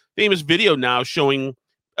this famous video now showing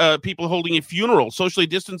people holding a funeral socially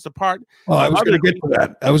distanced apart. Oh, I was going to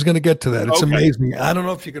get to that. It's amazing. I don't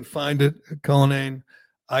know if you can find it, Cullinane.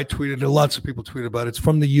 I tweeted it. Lots of people tweeted about it. It's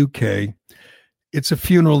from the UK. It's a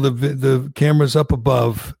funeral. The camera's up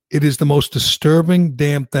above. It is the most disturbing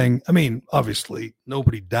damn thing. I mean, obviously,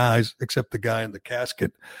 nobody dies except the guy in the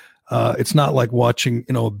casket. It's not like watching,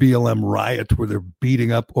 a BLM riot where they're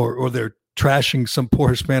beating up or they're trashing some poor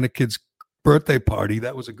Hispanic kid's birthday party.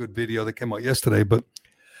 That was a good video that came out yesterday, but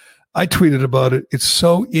I tweeted about it. It's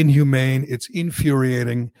so inhumane. It's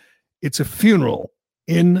infuriating. It's a funeral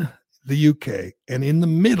in the UK, and in the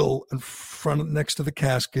middle, next to the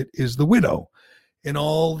casket, is the widow. And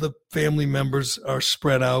all the family members are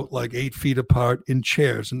spread out like 8 feet apart in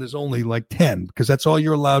chairs. And there's only like 10, because that's all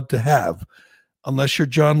you're allowed to have. Unless you're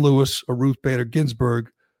John Lewis or Ruth Bader Ginsburg,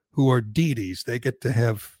 who are deities. They get to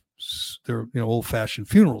have their old-fashioned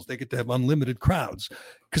funerals. They get to have unlimited crowds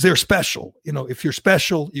because they're special. If you're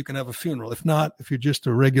special, you can have a funeral. If not, if you're just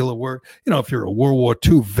a regular if you're a World War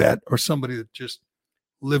II vet or somebody that just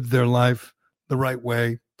lived their life the right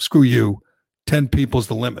way, screw you. 10 people's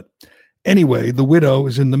the limit. Anyway, the widow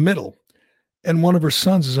is in the middle, and one of her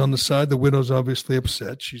sons is on the side. The widow's obviously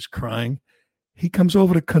upset. She's crying. He comes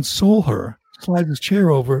over to console her, slides his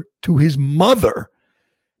chair over to his mother,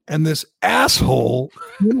 And this asshole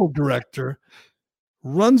funeral director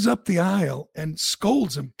runs up the aisle and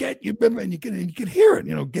scolds him. And you can hear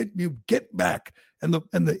it. Get back. And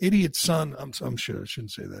the idiot son. I'm sure I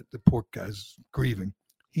shouldn't say that. The poor guy's grieving.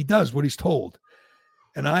 He does what he's told.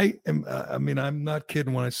 And I'm not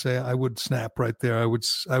kidding when I say I would snap right there. I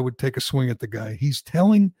would take a swing at the guy. He's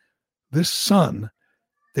telling this son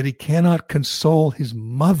that he cannot console his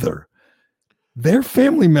mother. They're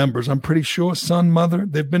family members, I'm pretty sure, son, mother.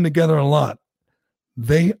 They've been together a lot.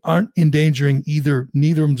 They aren't endangering neither of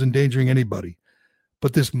them's endangering anybody.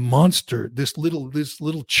 But this monster, this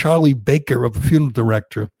little Charlie Baker of a funeral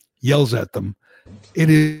director yells at them.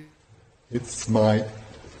 It's my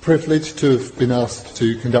privilege to have been asked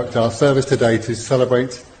to conduct our service today to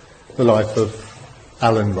celebrate the life of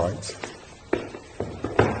Alan Wright.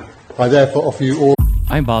 I therefore offer you all...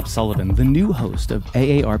 I'm Bob Sullivan, the new host of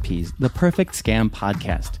AARP's The Perfect Scam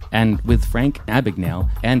podcast. And with Frank Abagnale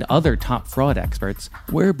and other top fraud experts,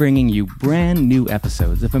 we're bringing you brand new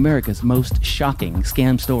episodes of America's most shocking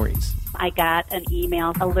scam stories. I got an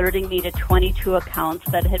email alerting me to 22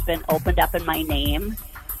 accounts that had been opened up in my name.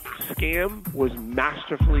 Scam was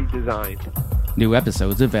masterfully designed. New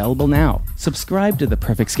episodes available now. Subscribe to The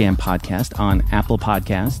Perfect Scam podcast on Apple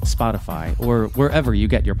Podcasts, Spotify, or wherever you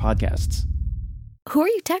get your podcasts. Who are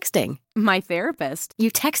you texting? My therapist.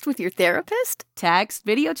 You text with your therapist? Text,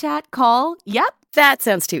 video chat, call. Yep. That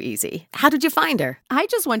sounds too easy. How did you find her? I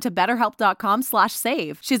just went to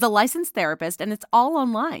BetterHelp.com/save. She's a licensed therapist and it's all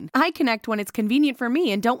online. I connect when it's convenient for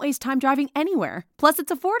me and don't waste time driving anywhere. Plus,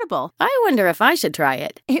 it's affordable. I wonder if I should try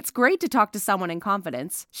it. It's great to talk to someone in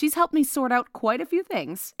confidence. She's helped me sort out quite a few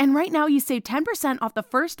things. And right now you save 10% off the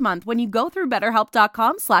first month when you go through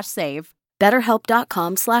BetterHelp.com/save.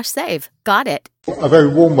 BetterHelp.com/save. Got it. A very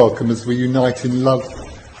warm welcome as we unite in love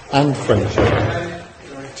and friendship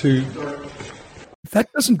to... If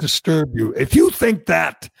that doesn't disturb you, if you think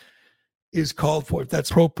that is called for, if that's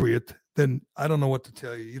appropriate, then I don't know what to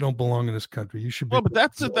tell you. You don't belong in this country. You should be. Well, but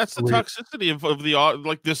that's the toxicity of the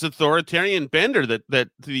like this authoritarian bender that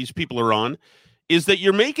these people are on, is that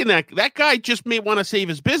you're making that guy just may want to save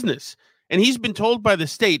his business. And he's been told by the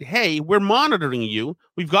state, hey, we're monitoring you.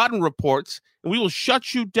 We've gotten reports and we will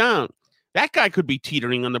shut you down. That guy could be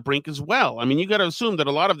teetering on the brink as well. I mean, you got to assume that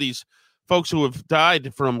a lot of these folks who have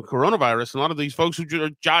died from coronavirus, and a lot of these folks who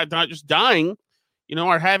are not just dying,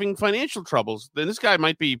 are having financial troubles. Then this guy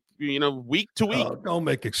might be, week to week. Don't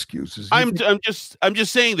make excuses. I'm just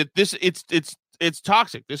saying that it's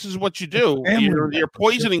toxic. This is what you do. You're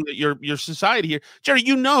poisoning your society here, Jerry.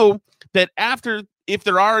 You know that if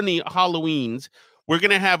there are any Halloweens, we're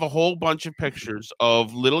going to have a whole bunch of pictures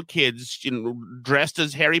of little kids dressed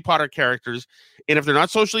as Harry Potter characters. And if they're not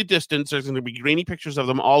socially distanced, there's going to be grainy pictures of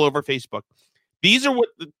them all over Facebook. These are what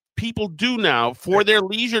the people do now for their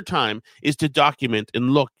leisure time, is to document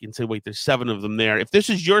and look and say, wait, there's 7 of them there. If this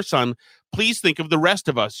is your son, please think of the rest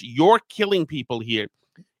of us. You're killing people here.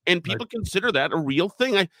 And people consider that a real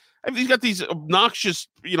thing. I've got these obnoxious,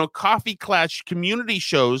 coffee clutch community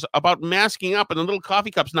shows about masking up, and the little coffee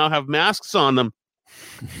cups now have masks on them.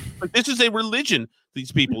 Like, this is a religion,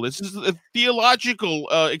 these people. This is a theological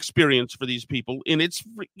experience for these people, and it's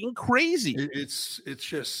freaking crazy. It's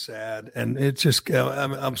just sad, and it's just.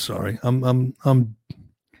 I'm sorry. I'm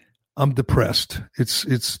depressed.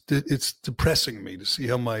 It's depressing me to see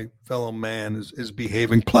how my fellow man is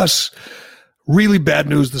behaving. Plus, really bad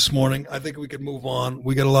news this morning. I think we could move on.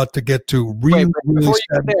 We got a lot to get to.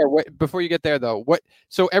 Before you get there, though,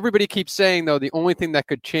 so everybody keeps saying, though, the only thing that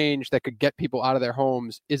could change, that could get people out of their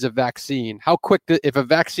homes, is a vaccine. How quick, if a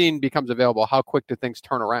vaccine becomes available, how quick do things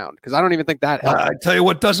turn around? Because I don't even think that helps. I tell you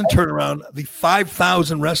what doesn't turn around: the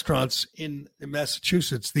 5,000 restaurants in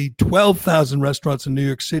Massachusetts, the 12,000 restaurants in New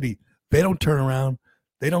York City. They don't turn around.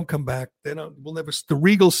 They don't come back. We'll never. The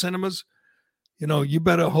Regal cinemas. You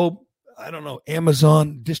better hope. I don't know,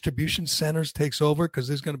 Amazon distribution centers takes over, because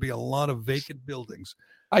there's going to be a lot of vacant buildings.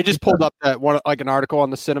 I just pulled up that one, like an article on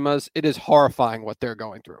the cinemas. It is horrifying what they're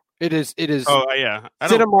going through. It is. Oh yeah.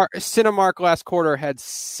 Cinemark last quarter had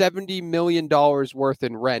 $70 million worth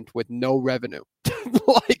in rent with no revenue.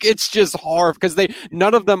 Like, it's just horrible, because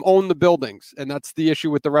none of them own the buildings, and that's the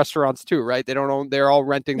issue with the restaurants too, right? They don't own. They're all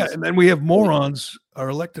renting. Yeah, and then we have morons. Our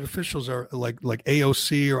elected officials are like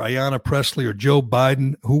AOC or Ayanna Pressley or Joe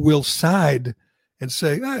Biden, who will side and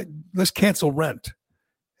say, let's cancel rent.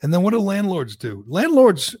 And then what do landlords do?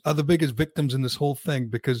 Landlords are the biggest victims in this whole thing,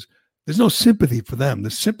 because there's no sympathy for them.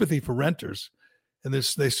 There's sympathy for renters. And they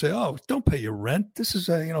say, oh, don't pay your rent. This is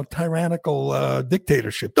a tyrannical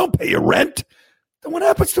dictatorship. Don't pay your rent. Then what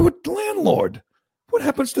happens to a landlord? What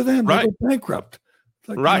happens to them? Right. They go bankrupt.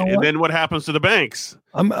 Like, right, you know and then what happens to the banks?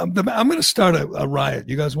 I'm going to start a riot.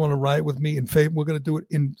 You guys want to riot with me in favor? We're going to do it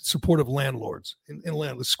in support of landlords. In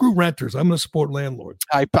landlords, screw renters. I'm going to support landlords.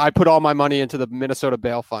 I put all my money into the Minnesota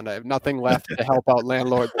Bail Fund. I have nothing left to help out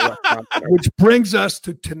landlords. Which brings us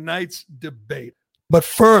to tonight's debate. But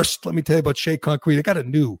first, let me tell you about Shea Concrete. I got a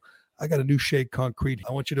new Shea Concrete.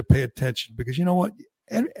 I want you to pay attention because you know what?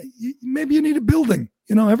 Maybe you need a building.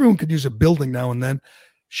 You know, everyone could use a building now and then.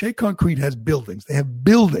 Shea Concrete has buildings. They have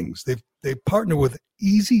buildings. They partner with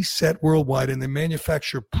Easy Set Worldwide, and they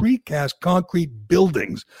manufacture precast concrete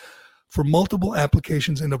buildings for multiple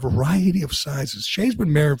applications in a variety of sizes. Shea's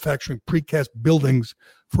been manufacturing precast buildings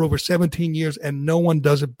for over 17 years, and no one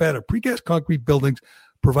does it better. Precast concrete buildings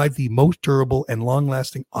provide the most durable and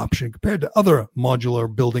long-lasting option compared to other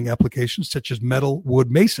modular building applications such as metal, wood,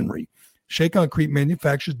 masonry. Shea Concrete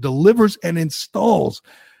manufactures, delivers, and installs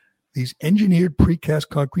these engineered precast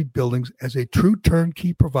concrete buildings as a true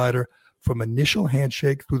turnkey provider from initial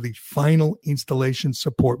handshake through the final installation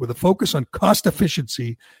support. With a focus on cost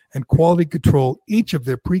efficiency and quality control, each of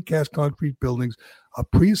their precast concrete buildings are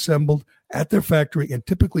pre-assembled at their factory and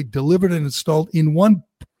typically delivered and installed in one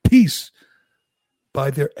piece by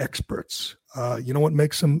their experts. You know what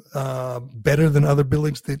makes them better than other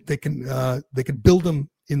buildings? They can build them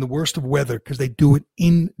in the worst of weather because they do it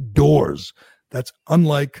indoors. That's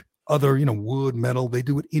unlike other, wood, metal. They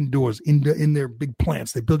do it indoors in their big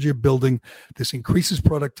plants. They build you a building. This increases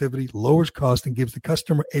productivity, lowers cost, and gives the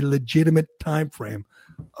customer a legitimate time frame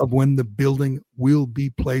of when the building will be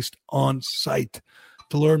placed on site.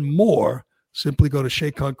 To learn more, simply go to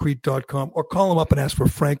sheaconcrete.com or call them up and ask for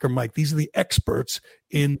Frank or Mike. These are the experts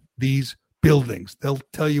in these buildings. They'll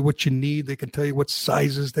tell you what you need. They can tell you what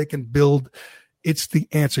sizes they can build. It's the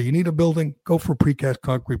answer. You need a building, go for a precast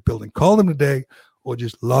concrete building. Call them today or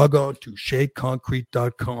just log on to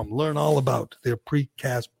sheaconcrete.com. Learn all about their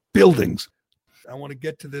precast buildings. I want to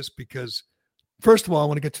get to this because, first of all, I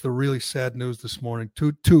want to get to the really sad news this morning.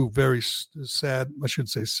 Two very sad, I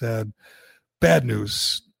shouldn't say sad, bad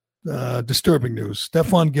news, disturbing news.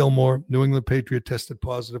 Stephon Gilmore, New England Patriot, tested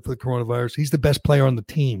positive for the coronavirus. He's the best player on the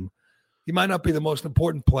team. He might not be the most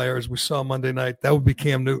important player, as we saw Monday night. That would be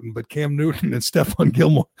Cam Newton, but Cam Newton and Stephon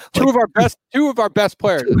Gilmore, two of our best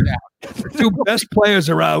players. Two best players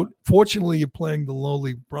are out. Fortunately, you're playing the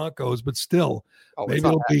lowly Broncos, but still, maybe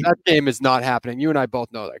that game is not happening. You and I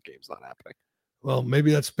both know that game's not happening. Well,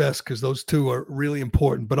 maybe that's best because those two are really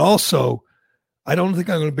important. But also, I don't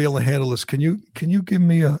think I'm going to be able to handle this. Can you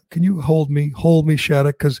hold me,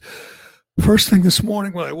 Shattuck? Because first thing this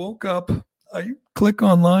morning when I woke up, I click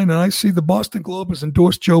online and I see the Boston Globe has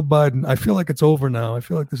endorsed Joe Biden. I feel like it's over now. I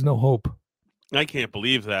feel like there's no hope. I can't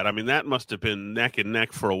believe that. I mean, that must have been neck and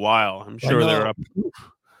neck for a while. I'm sure they're up.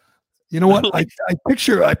 You know what? I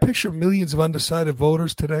picture millions of undecided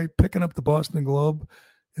voters today picking up the Boston Globe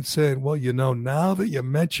and saying, well, now that you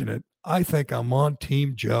mention it, I think I'm on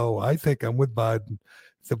Team Joe. I think I'm with Biden.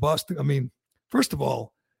 First of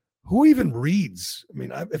all, who even reads? I mean,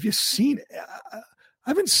 have you seen I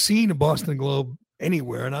haven't seen a Boston Globe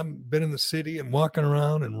anywhere, and I've been in the city and walking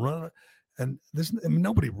around and running, and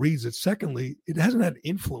nobody reads it. Secondly, it hasn't had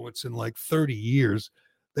influence in like 30 years.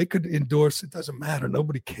 They could endorse, it doesn't matter.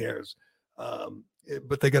 Nobody cares.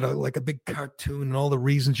 But they got a big cartoon and all the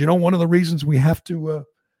reasons. One of the reasons we have to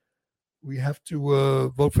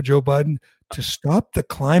vote for Joe Biden to stop the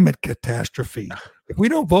climate catastrophe. If we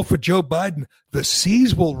don't vote for Joe Biden, the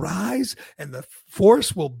seas will rise and the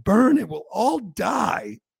forests will burn. It will all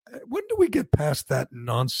die. When do we get past that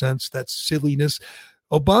nonsense, that silliness?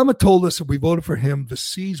 Obama told us if we voted for him, the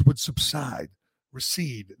seas would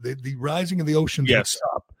recede. The rising of the oceans would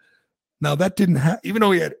stop. Now, that didn't happen. Even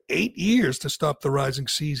though he had 8 years to stop the rising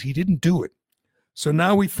seas, he didn't do it. So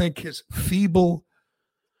now we think his feeble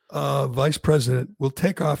vice president will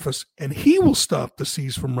take office and he will stop the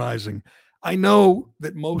seas from rising. I know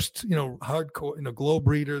that most, hardcore, Globe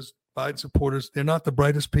readers, Biden supporters, they're not the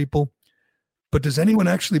brightest people. But does anyone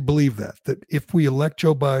actually believe that if we elect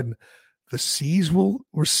Joe Biden, the seas will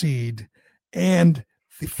recede and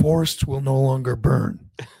the forests will no longer burn?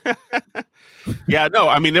 Yeah, no,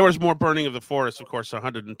 I mean, there was more burning of the forests, of course,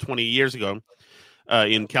 120 years ago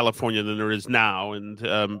in California than there is now. And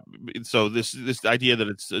so this idea that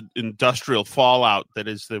it's industrial fallout that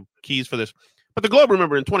is the keys for this. But the Globe,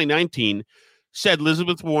 remember, in 2019 said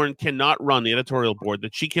Elizabeth Warren cannot run the editorial board,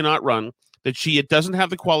 that she cannot run, that it doesn't have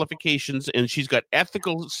the qualifications, and she's got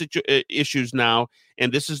ethical issues now,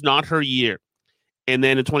 and this is not her year. And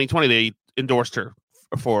then in 2020, they endorsed her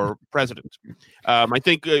for president. I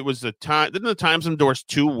think it was didn't the Times endorse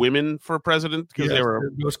 2 women for president? Because they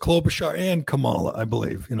were. It was Klobuchar and Kamala, I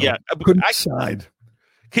believe. Yeah, couldn't decide.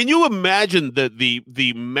 Can you imagine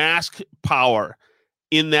the mask power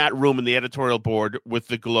in that room in the editorial board with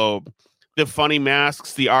the Globe? The funny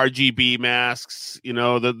masks, the RGB masks, the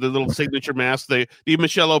little signature masks, the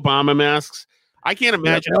Michelle Obama masks. I can't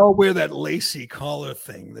imagine. They all wear that lacy collar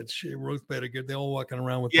thing that Ruth Bader Ginsburg. They're all walking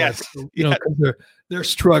around with that. Because they're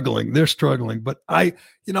struggling. They're struggling. But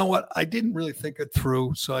you know what? I didn't really think it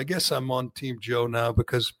through. So I guess I'm on Team Joe now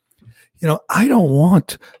because, I don't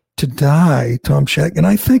want to die, Tom Shattuck. And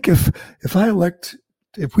I think if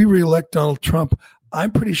we reelect Donald Trump,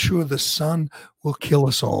 I'm pretty sure the sun will kill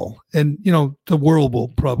us all. And, the world will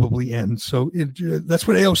probably end. So that's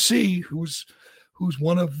what AOC, who's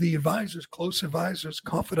one of the advisors, close advisors,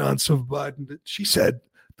 confidants of Biden, she said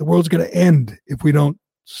the world's going to end if we don't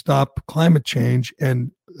stop climate change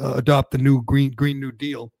and adopt the new Green New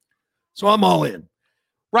Deal. So I'm all in.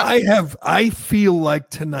 Right. I feel like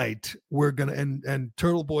tonight we're going to, and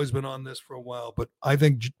Turtle Boy's been on this for a while, but I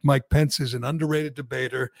think Mike Pence is an underrated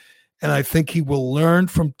debater. And I think he will learn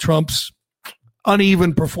from Trump's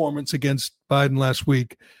uneven performance against Biden last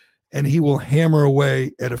week. And he will hammer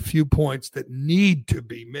away at a few points that need to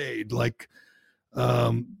be made, like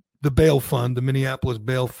the bail fund, the Minneapolis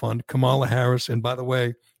bail fund, Kamala Harris. And by the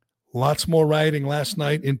way, lots more rioting last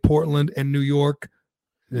night in Portland and New York.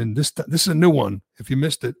 And this is a new one. If you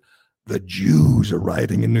missed it, the Jews are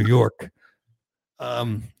rioting in New York.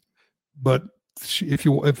 But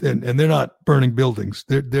and they're not burning buildings.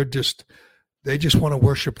 They just want to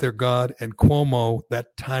worship their God, and Cuomo,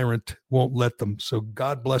 that tyrant, won't let them. So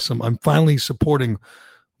God bless him. I'm finally supporting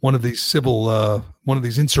one of these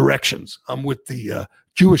insurrections. I'm with the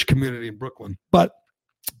Jewish community in Brooklyn. But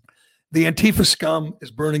the Antifa scum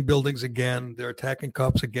is burning buildings again. They're attacking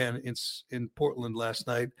cops again in Portland last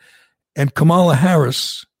night. And Kamala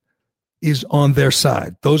Harris is on their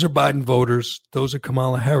side. Those are Biden voters. Those are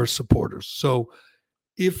Kamala Harris supporters. So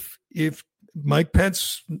if Mike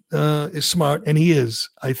Pence is smart, and he is,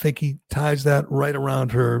 I think he ties that right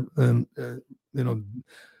around her and,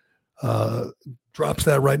 drops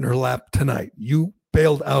that right in her lap tonight. You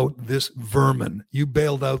bailed out this vermin. You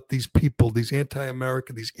bailed out these people, these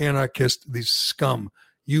anti-American, these anarchists, these scum.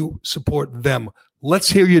 You support them. Let's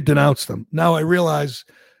hear you denounce them. Now I realize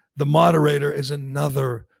the moderator is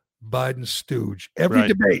another Biden stooge. Every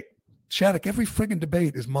debate, Shattuck, every friggin'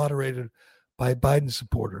 debate is moderated by a Biden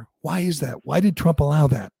supporter. Why is that? Why did Trump allow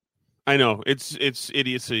that? I know it's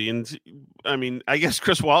idiocy. And I mean, I guess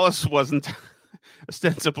Chris Wallace wasn't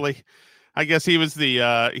ostensibly, I guess he was the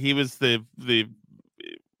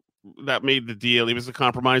that made the deal. He was the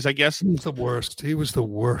compromise, I guess. He was the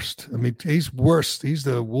worst. I mean, he's worse. He's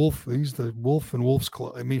the wolf. He's the wolf in Wolf's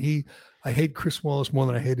Claw. I mean, I hate Chris Wallace more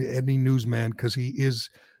than I hate any newsman because he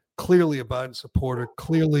is clearly a Biden supporter.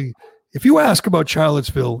 Clearly, if you ask about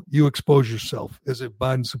Charlottesville, you expose yourself as a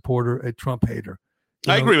Biden supporter, a Trump hater.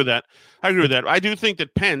 I agree with that. I do think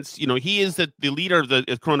that Pence, he is the leader of the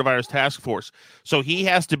coronavirus task force. So he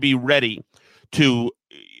has to be ready to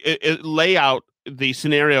lay out the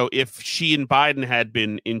scenario if she and Biden had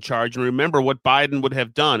been in charge. And remember what Biden would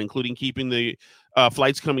have done, including keeping the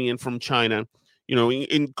flights coming in from China,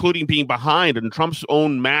 including being behind on Trump's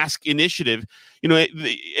own mask initiative.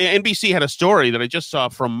 The NBC had a story that I just saw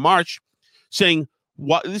from March saying,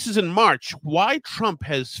 this is in March, why Trump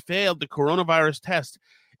has failed the coronavirus test.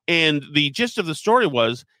 And the gist of the story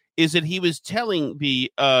is that he was telling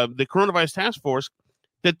the coronavirus task force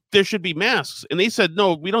that there should be masks. And they said,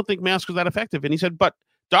 no, we don't think masks are that effective. And he said, but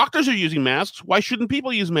doctors are using masks. Why shouldn't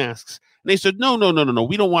people use masks? And they said, no.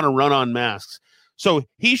 We don't want to run on masks. So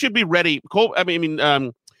he should be ready.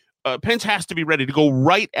 Pence has to be ready to go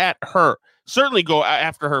right at her. Certainly go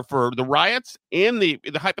after her for the riots and the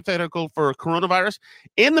hypothetical for coronavirus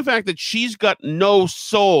and the fact that she's got no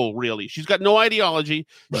soul, really. She's got no ideology.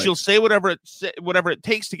 Right. She'll say whatever it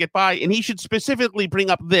takes to get by. And he should specifically bring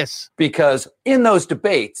up this. Because in those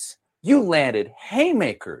debates, you landed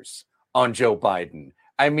haymakers on Joe Biden.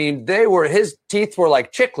 I mean, his teeth were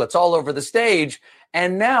like chiclets all over the stage.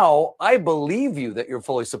 And now I believe you that you're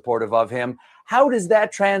fully supportive of him. How does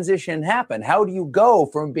that transition happen? How do you go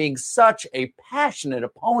from being such a passionate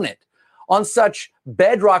opponent on such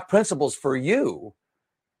bedrock principles for you,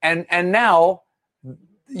 and now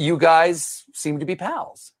you guys seem to be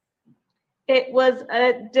pals? It was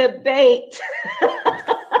a debate.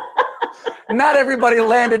 Not everybody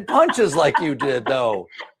landed punches like you did, though.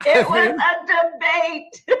 It was a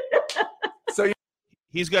debate. So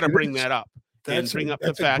he's got to bring that up and bring up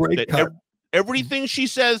the fact that everything she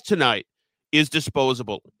says tonight is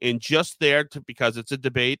disposable and just there because it's a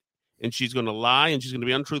debate and she's going to lie and she's going to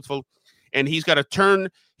be untruthful. And he's got to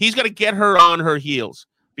get her on her heels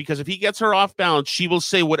because if he gets her off balance, she will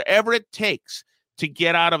say whatever it takes to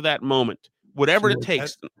get out of that moment, whatever it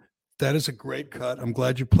takes. That is a great cut. I'm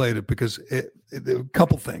glad you played it because a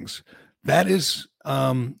couple things. That is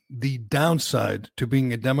the downside to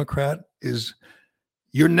being a Democrat is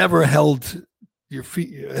you're never held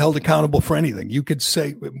accountable for anything. You could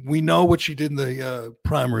say, we know what she did in the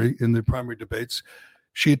primary debates.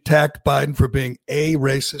 She attacked Biden for being A,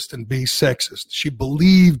 racist, and B, sexist. She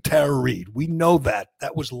believed Tara Reid. We know that.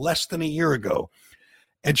 That was less than a year ago.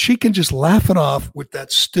 And she can just laugh it off with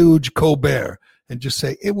that stooge Colbert and just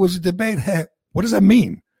say, it was a debate. Heck, what does that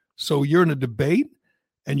mean? So you're in a debate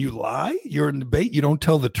and you lie? You're in a debate, you don't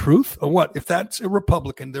tell the truth? Or what? If that's a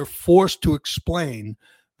Republican, they're forced to explain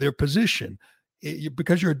their position.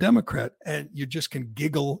 Because you're a Democrat and you just can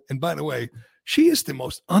giggle. And by the way, she is the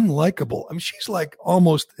most unlikable. I mean, she's like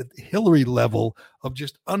almost at the Hillary level of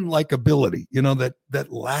just unlikability. You know,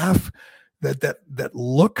 that laugh, that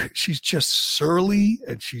look. She's just surly,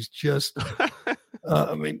 and she's just.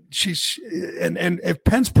 I mean, and if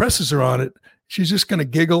Pence presses her on it, she's just going to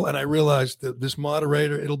giggle. And I realized that this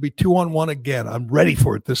moderator, it'll be 2-on-1 again. I'm ready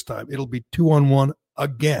for it this time. It'll be 2-on-1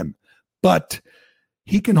 again, but.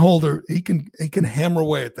 He can hold her. He can hammer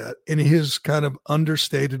away at that in his kind of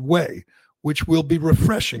understated way, which will be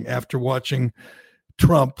refreshing after watching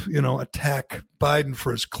Trump, attack Biden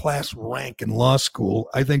for his class rank in law school.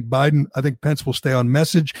 I think Pence will stay on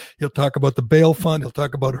message. He'll talk about the bail fund. He'll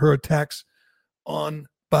talk about her attacks on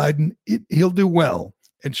Biden. He'll do well,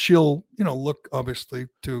 and she'll, look obviously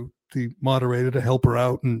to the moderator to help her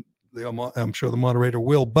out, and I'm sure the moderator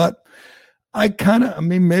will, but.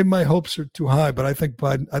 Maybe my hopes are too high, but I think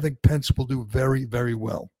Pence will do very, very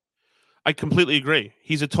well. I completely agree.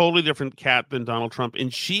 He's a totally different cat than Donald Trump,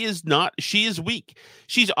 and she is not. She is weak.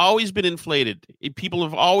 She's always been inflated. People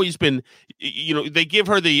have always been, they give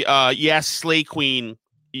her the yes, slay queen,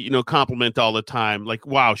 compliment all the time. Like,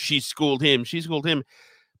 wow, she schooled him.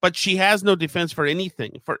 But she has no defense for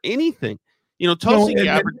anything. Tulsi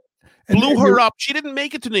Gabbard blew her up. She didn't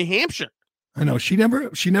make it to New Hampshire. I know she never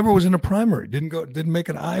was in a primary. Didn't make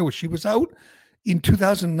an Iowa. She was out in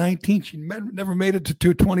 2019. She never made it to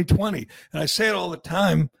 2020. And I say it all the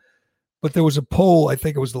time, but there was a poll. I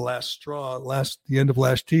think it was the last straw, the end of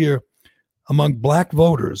last year, among black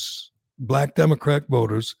voters, black Democrat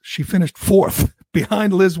voters. She finished 4th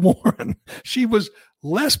behind Liz Warren. She was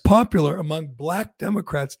less popular among black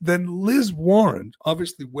Democrats than Liz Warren.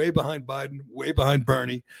 Obviously, way behind Biden, way behind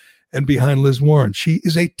Bernie. And behind Liz Warren. She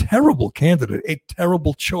is a terrible candidate, a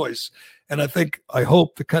terrible choice. And I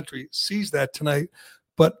hope the country sees that tonight.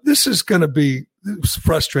 But this is going to be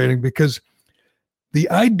frustrating because the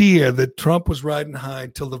idea that Trump was riding high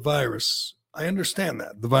until the virus, I understand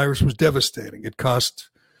that. The virus was devastating. It cost,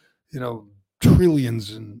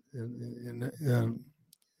 trillions in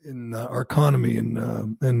our economy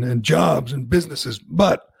and jobs and businesses.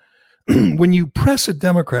 But when you press a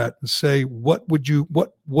Democrat and say, what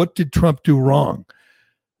did Trump do wrong?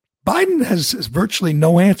 Biden has virtually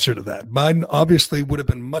no answer to that. Biden obviously would have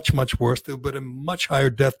been much, much worse. There would have been a much higher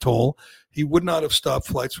death toll. He would not have stopped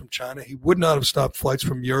flights from China. He would not have stopped flights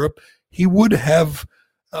from Europe. He would have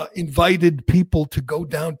invited people to go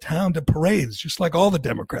downtown to parades, just like all the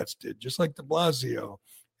Democrats did, just like de Blasio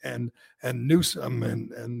and Newsom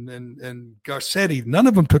and Garcetti. None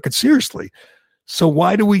of them took it seriously. So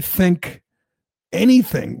why do we think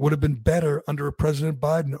anything would have been better under a President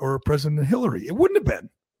Biden or a President Hillary? It wouldn't have been.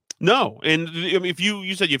 No. And if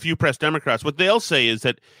you said if you press Democrats, what they'll say is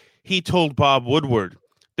that he told Bob Woodward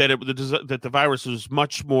that the virus was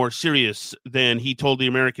much more serious than he told the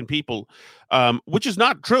American people, which is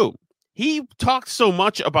not true. He talked so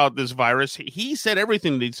much about this virus. He said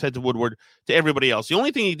everything that he said to Woodward to everybody else. The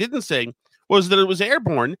only thing he didn't say was that it was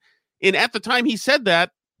airborne. And at the time he said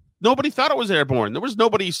that, nobody thought it was airborne. There was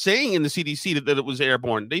nobody saying in the CDC that it was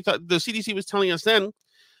airborne. They thought the CDC was telling us then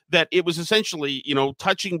that it was essentially,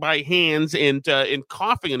 touching by hands and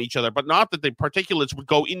coughing on each other, but not that the particulates would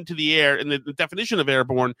go into the air. And the definition of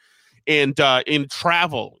airborne and in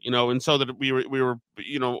travel, and so that we were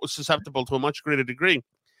susceptible to a much greater degree.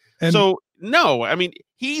 And so no, I mean,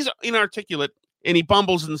 he's inarticulate. And he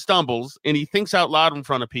bumbles and stumbles, and he thinks out loud in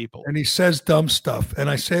front of people. And he says dumb stuff. And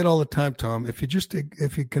I say it all the time, Tom. If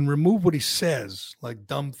you can remove what he says, like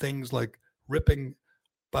dumb things like ripping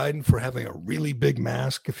Biden for having a really big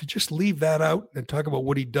mask, if you just leave that out and talk about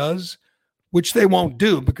what he does, which they won't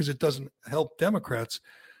do because it doesn't help Democrats,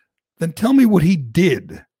 then tell me what he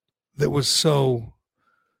did that was so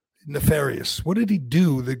nefarious. What did he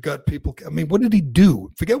do that got people? I mean, what did he do?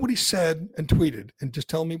 Forget what he said and tweeted and just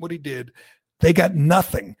tell me what he did. They got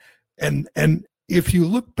nothing. And if you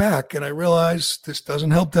look back, and I realize this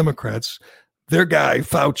doesn't help Democrats, their guy,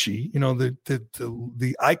 Fauci,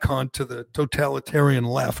 the icon to the totalitarian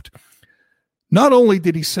left, not only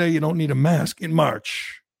did he say you don't need a mask in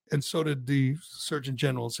March, and so did the Surgeon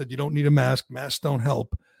General, said you don't need a mask, masks don't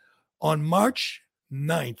help. On March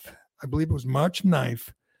 9th, I believe it was March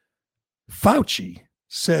 9th, Fauci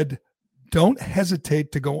said, don't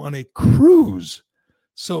hesitate to go on a cruise.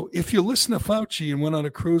 So if you listen to Fauci and went on a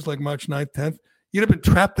cruise like March 9th, 10th, you'd have been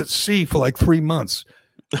trapped at sea for like 3 months.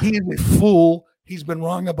 He is a fool. He's been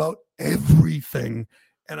wrong about everything.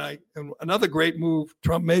 And another great move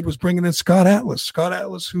Trump made was bringing in Scott Atlas. Scott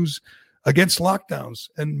Atlas, who's against lockdowns.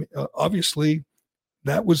 And obviously,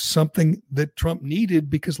 that was something that Trump needed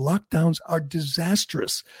because lockdowns are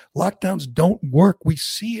disastrous. Lockdowns don't work. We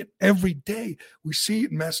see it every day. We see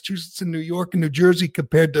it in Massachusetts and New York and New Jersey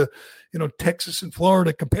compared to, Texas and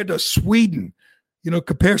Florida, compared to Sweden.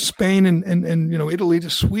 Compare Spain and Italy to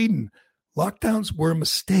Sweden. Lockdowns were a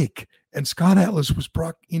mistake. And Scott Atlas was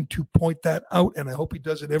brought in to point that out. And I hope he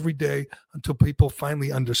does it every day until people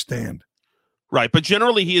finally understand. Right. But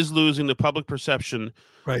generally, he is losing the public perception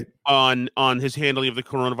on his handling of the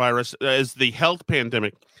coronavirus as the health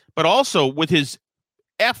pandemic, but also with his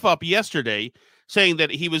F up yesterday saying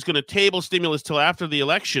that he was going to table stimulus till after the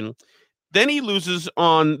election. Then he loses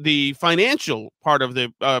on the financial part of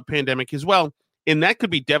the pandemic as well. And that could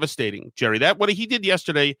be devastating, Jerry. That what he did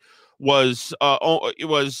yesterday was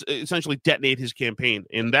essentially detonate his campaign,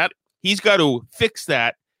 and that he's got to fix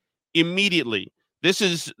that immediately. This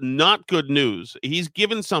is not good news. He's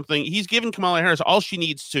given Kamala Harris all she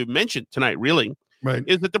needs to mention tonight, really,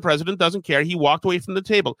 is that the president doesn't care. He walked away from the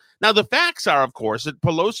table. Now, the facts are, of course, that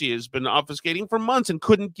Pelosi has been obfuscating for months and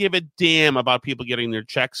couldn't give a damn about people getting their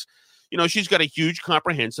checks. She's got a huge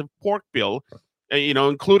comprehensive pork bill,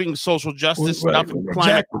 including social justice stuff and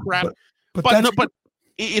climate crap. But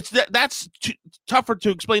that's tougher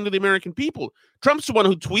to explain to the American people. Trump's the one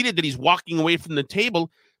who tweeted that he's walking away from the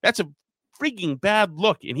table. That's a freaking bad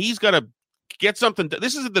look, and he's got to get something.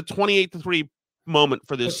 This is the 28-3 moment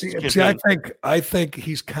for this campaign. I think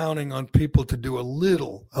he's counting on people to do a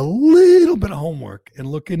little bit of homework and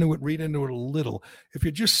look into it, read into it a little. If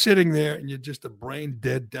you're just sitting there and you're just a brain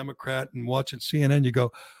dead Democrat and watching CNN, you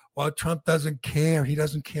go, well, Trump doesn't care. He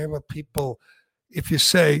doesn't care about people. If you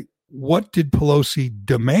say, what did Pelosi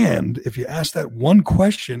demand? If you ask that one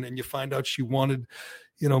question and you find out she wanted,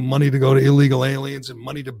 money to go to illegal aliens and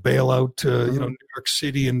money to bail out, New York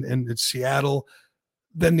City and Seattle,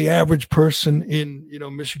 then the average person in,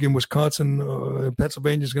 Michigan, Wisconsin,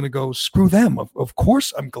 Pennsylvania is going to go, screw them. Of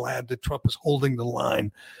course, I'm glad that Trump is holding the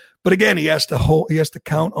line. But again, he has to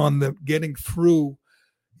count on the getting through,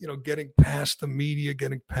 getting past the media,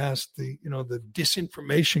 getting past the, the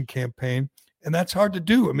disinformation campaign. And that's hard to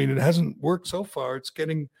do. I mean, it hasn't worked so far. It's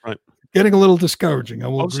getting a little discouraging. I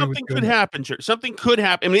will agree something with could happen, Jerry. Something could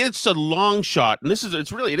happen. I mean, it's a long shot, and it is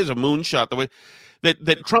a moonshot. The way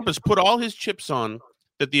that Trump has put all his chips on,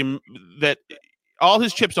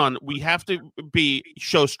 we have to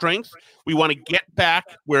show strength. We want to get back.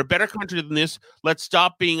 We're a better country than this. Let's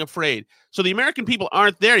stop being afraid. So the American people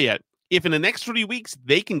aren't there yet. If in the next 3 weeks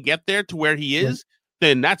they can get there to where he is,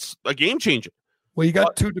 then that's a game changer. Well, you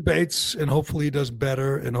got 2 debates, and hopefully he does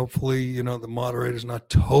better, and hopefully, the moderator's not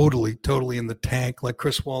totally in the tank like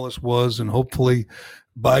Chris Wallace was, and hopefully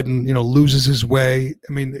Biden, loses his way.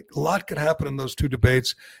 I mean, a lot could happen in those 2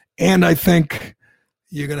 debates, and I think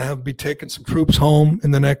you're going to be taking some troops home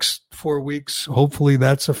in the next 4 weeks. Hopefully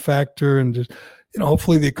that's a factor, and just,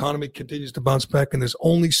 hopefully the economy continues to bounce back, and there's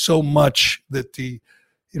only so much that the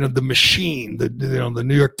machine, the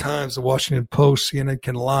New York Times, the Washington Post, CNN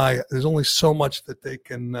can lie. There's only so much that they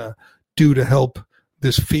can do to help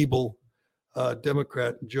this feeble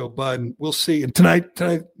Democrat, Joe Biden. We'll see. And tonight,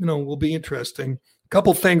 will be interesting. A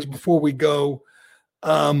couple things before we go.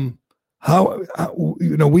 We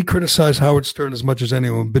criticize Howard Stern as much as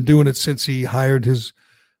anyone. We've been doing it since he hired this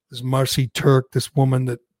Marcy Turk, this woman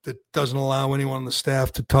that doesn't allow anyone on the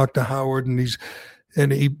staff to talk to Howard, and he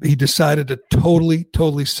decided to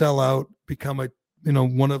totally sell out, become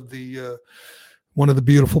one of the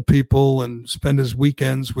beautiful people, and spend his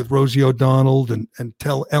weekends with Rosie O'Donnell and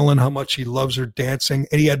tell Ellen how much he loves her dancing.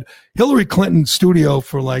 And he had Hillary Clinton studio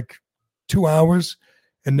for like 2 hours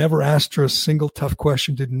and never asked her a single tough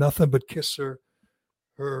question, did nothing but kiss her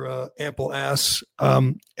ample ass.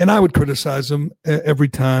 And I would criticize him every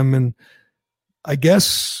time. And I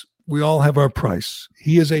guess we all have our price.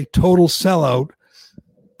 He is a total sellout.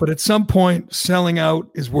 But at some point, selling out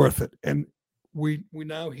is worth it. And we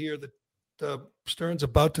now hear that Stern's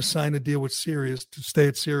about to sign a deal with Sirius to stay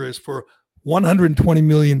at Sirius for $120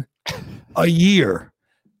 million A year.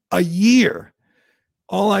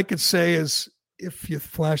 All I could say is, if you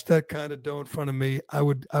flash that kind of dough in front of me, I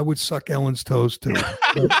would suck Ellen's toes too.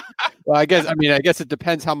 Well, I guess it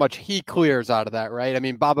depends how much he clears out of that, right? I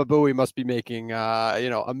mean, Baba Booey must be making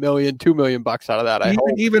 $1 million, $2 million out of that.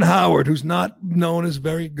 Even Howard, who's not known as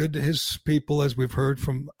very good to his people, as we've heard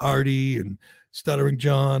from Artie and Stuttering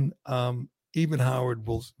John. Even Howard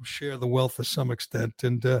will share the wealth to some extent.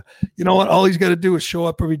 And you know what? All he's got to do is show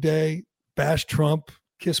up every day, bash Trump,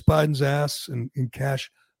 kiss Biden's ass, and cash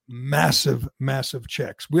massive, massive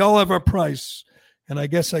checks. We all have our price. And I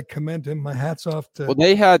guess I commend him. My hat's off to. Well,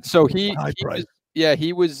 they had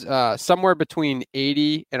he was somewhere between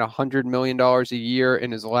 $80 and $100 million a year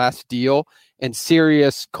in his last deal, and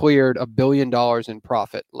Sirius cleared $1 billion in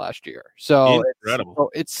profit last year. So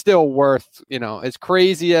incredible. It's still worth, as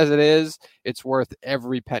crazy as it is, it's worth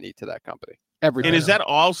every penny to that company. Every penny. Is that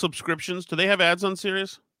all subscriptions? Do they have ads on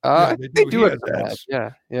Sirius? They do have ads.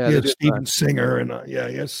 Yeah. He had Steven Singer, and he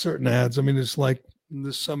has certain ads. I mean, it's like.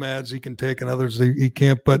 There's some ads he can take and others he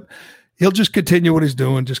can't, but he'll just continue what he's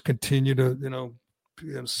doing. Just continue to,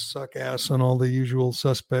 suck ass on all the usual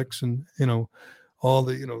suspects and, all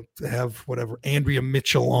the, to have whatever Andrea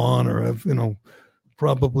Mitchell on or have,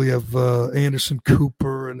 probably have Anderson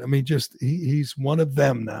Cooper. And I mean, just he's one of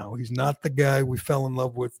them now. He's not the guy we fell in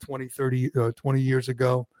love with 20 years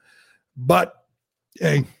ago. But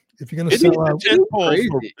hey, if you're going to sell out,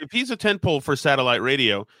 if he's a tentpole for satellite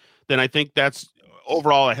radio, then I think that's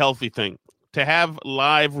overall a healthy thing. To have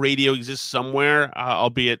live radio exist somewhere,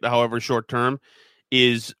 albeit however short term,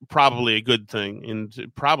 is probably a good thing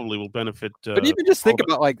and probably will benefit. But even just think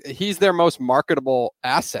about he's their most marketable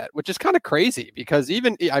asset, which is kind of crazy because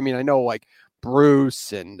I know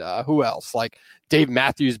Bruce and who else, Dave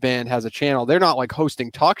Matthews Band has a channel. They're not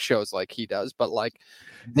hosting talk shows like he does, but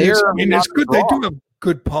it's good. They do have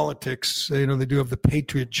good politics. They do have the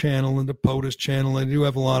Patriot channel and the POTUS channel. They do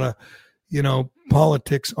have a lot of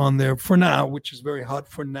politics on there for now, which is very hot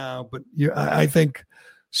for now. But I think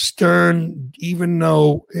Stern, even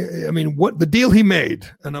though, what the deal he made,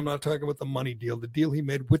 and I'm not talking about the money deal, the deal he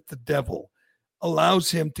made with the devil allows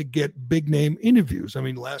him to get big name interviews. I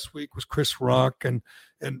mean, last week was Chris Rock and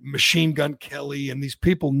Machine Gun Kelly, and these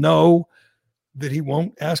people know that he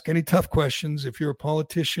won't ask any tough questions. If you're a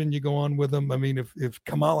politician, you go on with him. I mean, if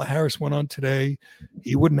Kamala Harris went on today,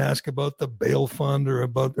 he wouldn't ask about the bail fund or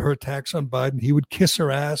about her attacks on Biden. He would kiss her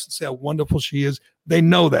ass and say how wonderful she is. They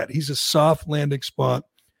know that. He's a soft landing spot.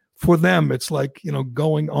 For them, it's like,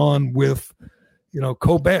 going on with,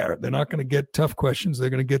 Colbert. They're not going to get tough questions. They're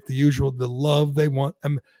going to get the love they want.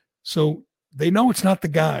 So they know it's not the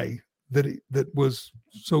guy that was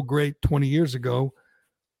so great 20 years ago.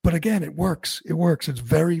 But again, it works. It's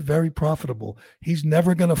very, very profitable. He's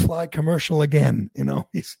never going to fly commercial again.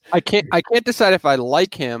 I can't decide if I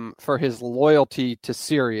like him for his loyalty to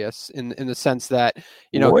Sirius in the sense that,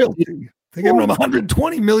 loyalty. They give him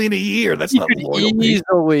 $120 million a year. That's not loyalty.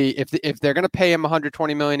 Easily, if they're going to pay him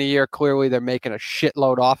 $120 million a year, clearly they're making a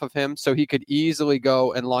shitload off of him. So he could easily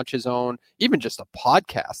go and launch his own, even just a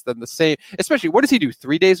podcast. Then the same, especially what does he do?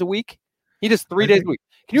 3 days a week? He does 3 days a week.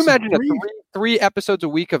 Can you imagine three episodes a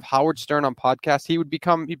week of Howard Stern on podcast? He would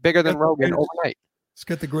become bigger than Rogan overnight. He's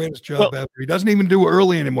got the greatest job ever. He doesn't even do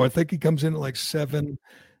early anymore. I think he comes in at 7,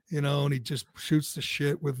 and he just shoots the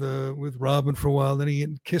shit with Robin for a while. Then he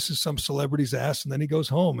kisses some celebrity's ass, and then he goes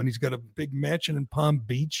home. And he's got a big mansion in Palm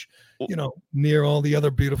Beach, near all the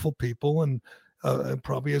other beautiful people, and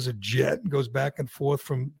probably has a jet and goes back and forth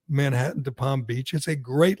from Manhattan to Palm Beach. It's a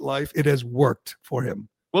great life. It has worked for him.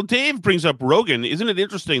 Well, Dave brings up Rogan. Isn't it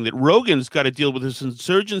interesting that Rogan's got to deal with his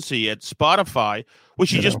insurgency at Spotify,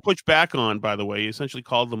 which he just pushed back on, by the way. He essentially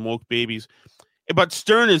called them woke babies. But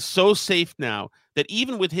Stern is so safe now that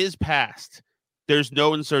even with his past, there's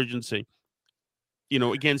no insurgency,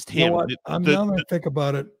 against him. Now that I think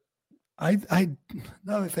about it, I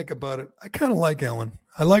kind of like Ellen.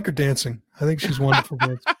 I like her dancing. I think she's wonderful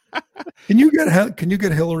dancing. Can you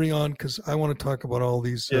get Hillary on? Because I want to talk about all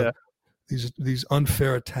these these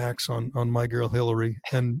unfair attacks on my girl Hillary.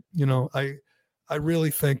 And I really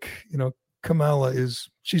think Kamala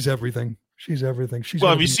she's everything. She's everything.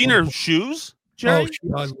 Have you seen her shoes, Jerry?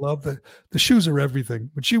 I love the shoes are everything.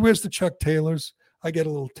 When she wears the Chuck Taylors, I get a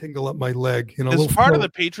little tingle up my leg. As part of the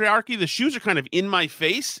patriarchy, the shoes are kind of in my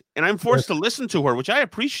face, and I'm forced to listen to her, which I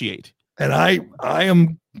appreciate. And I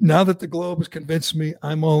am, now that the Globe has convinced me,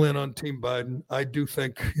 I'm all in on Team Biden. I do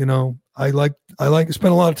think, I like to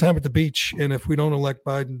spend a lot of time at the beach. And if we don't elect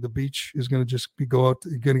Biden, the beach is going to just going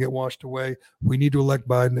to get washed away. We need to elect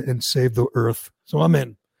Biden and save the earth. So I'm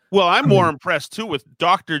in. Well, I'm more impressed too with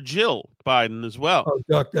Dr. Jill Biden as well. Oh,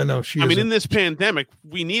 Doctor, no, she. I mean, in this pandemic,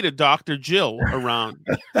 we need a Dr. Jill around,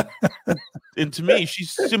 and to me,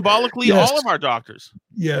 she's symbolically all of our doctors.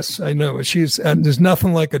 Yes, I know. And there's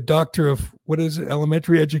nothing like a doctor of what is it,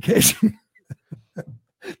 elementary education.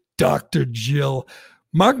 Dr. Jill.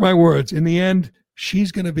 Mark my words. In the end,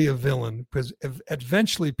 she's going to be a villain because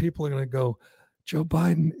eventually people are going to go, Joe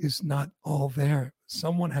Biden is not all there.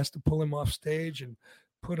 Someone has to pull him off stage and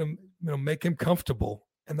put him, make him comfortable.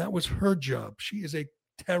 And that was her job. She is a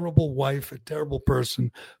terrible wife, a terrible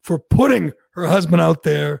person for putting her husband out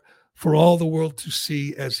there for all the world to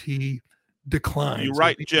see as he declines. You're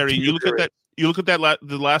right, Jerry. You look at that. You look at that.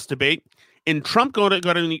 The last debate, and Trump got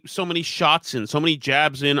so many shots in, so many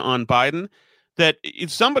jabs in on Biden that if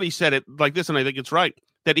somebody said it like this, and I think it's right,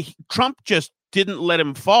 that Trump just didn't let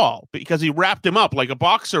him fall because he wrapped him up like a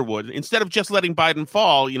boxer would. Instead of just letting Biden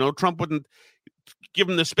fall, Trump wouldn't give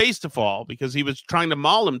him the space to fall because he was trying to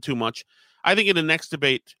maul him too much. I think in the next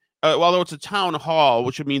debate, although it's a town hall,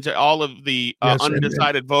 which means that all of the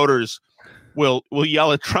undecided voters will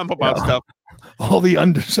yell at Trump about stuff. All the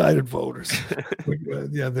undecided voters.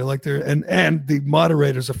 They're like and the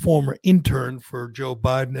moderator's a former intern for Joe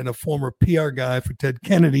Biden and a former PR guy for Ted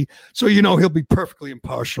Kennedy. So, he'll be perfectly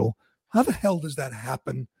impartial. How the hell does that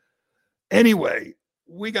happen? Anyway,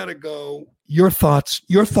 we got to go. Your thoughts,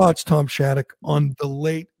 Tom Shattuck, on the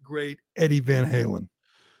late, great Eddie Van Halen.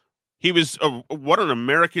 He was what an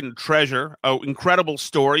American treasure, an incredible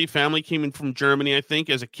story. Family came in from Germany, I think.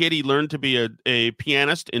 As a kid, he learned to be a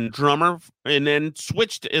pianist and drummer and then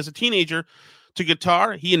switched as a teenager to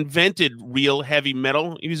guitar. He invented real heavy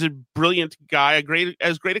metal. He was a brilliant guy,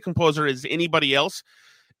 as great a composer as anybody else,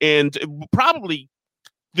 and probably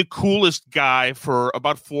the coolest guy for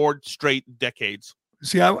about 4 straight decades.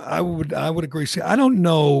 See, I would agree. See, I don't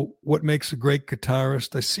know what makes a great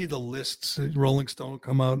guitarist. I see the lists. Rolling Stone will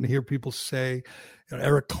come out and hear people say,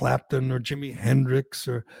 Eric Clapton or Jimi Hendrix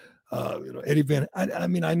or Eddie Van. I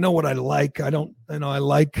mean, I know what I like. I don't. I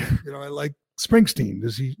like Springsteen.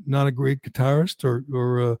 Is he not a great guitarist or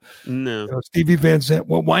no? Stevie Van Zandt.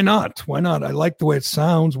 Well, why not? Why not? I like the way it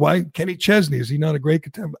sounds. Why Kenny Chesney? Is he not a great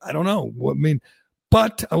guitarist? I don't know.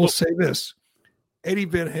 But I will say this. Eddie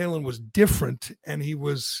Van Halen was different, and he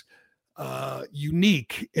was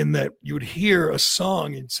unique in that you would hear a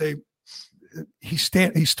song and say he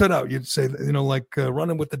stood out. You'd say, like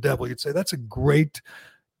Running with the Devil. You'd say that's a great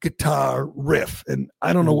guitar riff, and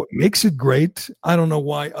I don't know what makes it great. I don't know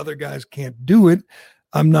why other guys can't do it.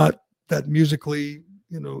 I'm not that musically,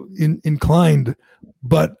 inclined,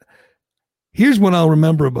 but here's what I'll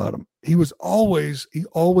remember about him. He always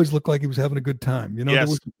looked like he was having a good time.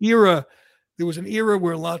 Yes. There was an era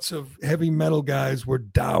where lots of heavy metal guys were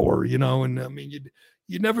dour, and I mean,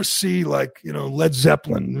 you'd never see Led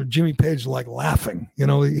Zeppelin or Jimmy Page laughing,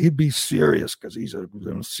 he'd be serious because he's a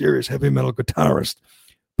serious heavy metal guitarist.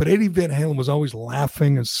 But Eddie Van Halen was always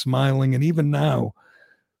laughing and smiling. And even now,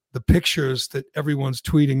 the pictures that everyone's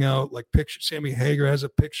tweeting out, Sammy Hagar has a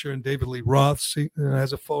picture and David Lee Roth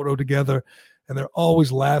has a photo together, and they're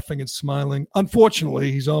always laughing and smiling.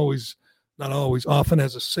 Unfortunately, he's often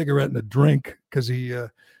has a cigarette and a drink because he had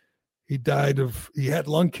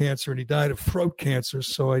lung cancer and he died of throat cancer.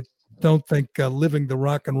 So I don't think living the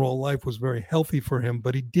rock and roll life was very healthy for him,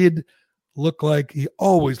 but he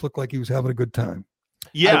always looked like he was having a good time.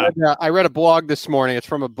 Yeah. I read a blog this morning. It's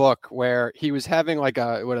from a book where he was having what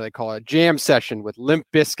do they call it? A jam session with Limp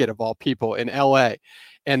Bizkit of all people in LA.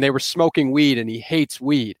 And they were smoking weed and he hates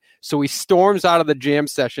weed. So he storms out of the jam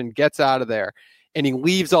session, gets out of there, and he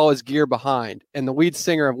leaves all his gear behind. And the lead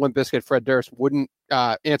singer of Limp Bizkit, Fred Durst, wouldn't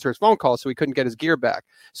answer his phone call, so he couldn't get his gear back.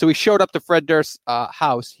 So he showed up to Fred Durst's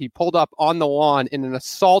house. He pulled up on the lawn in an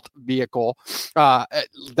assault vehicle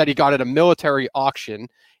that he got at a military auction.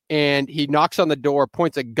 And he knocks on the door,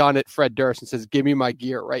 points a gun at Fred Durst and says, "Give me my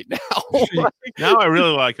gear right now." Now I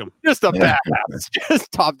really like him. Just a badass.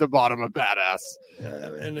 Just top to bottom a badass.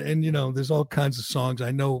 And there's all kinds of songs.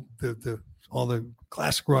 I know all the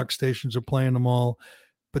classic rock stations are playing them all,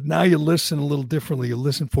 but now you listen a little differently. You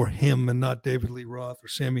listen for him and not David Lee Roth or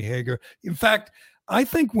Sammy Hagar. In fact, I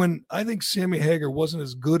think Sammy Hagar wasn't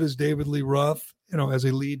as good as David Lee Roth, as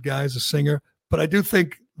a lead guy, as a singer, but I do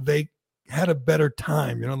think they had a better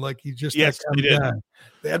time, he just, yes, that kind of guy.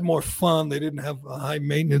 They had more fun. They didn't have a high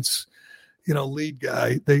maintenance, lead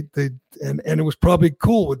guy. And it was probably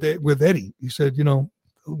cool with Eddie. He said,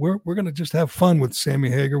 we're going to just have fun with Sammy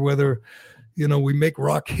Hagar, whether, we make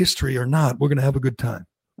rock history or not, we're going to have a good time.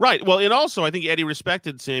 Right. Well, and also I think Eddie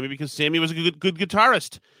respected Sammy because Sammy was a good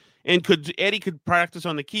guitarist. And Eddie could practice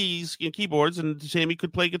on the keys and keyboards, and Sammy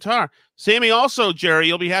could play guitar. Sammy also, Jerry,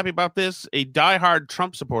 you'll be happy about this, a diehard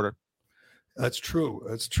Trump supporter. That's true.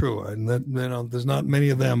 And there's not many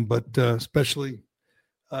of them, but especially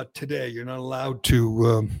today, you're not allowed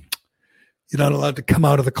to come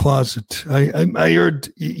out of the closet. I heard,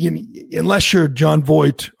 unless you're John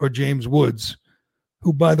Voight or James Woods,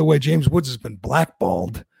 who, by the way, James Woods has been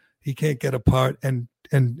blackballed. He can't get a part, and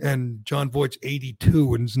John Voight's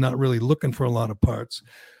 82 and is not really looking for a lot of parts.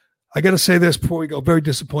 I got to say this before we go. Very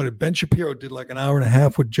disappointed. Ben Shapiro did like an hour and a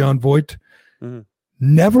half with John Voight. Mm-hmm.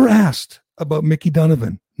 Never asked about Mickey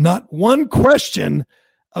Donovan. Not one question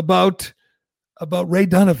about Ray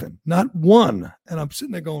Donovan. Not one. And I'm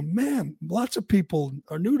sitting there going, man, lots of people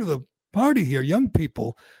are new to the party here. Young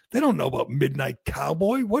people, they don't know about Midnight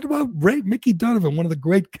Cowboy. What about Mickey Donovan, one of the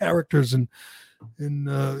great characters in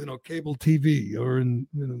cable TV or in,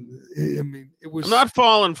 I mean, it was. I'm not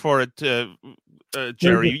falling for it,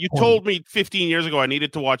 Jerry. You told me 15 years ago I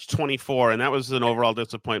needed to watch 24, and that was an overall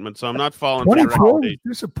disappointment. So I'm not falling for it. 24 was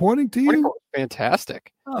disappointing to you?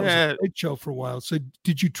 Fantastic. Oh, it was a great show for a while. So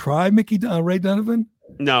did you try Ray Donovan?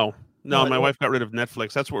 No. My wife got rid of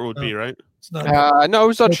Netflix. That's where it would be, right? It's not. No, it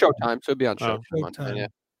was on Showtime, so it'd be on Showtime. Yeah.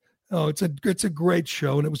 Oh, it's a great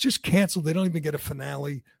show, and it was just canceled. They don't even get a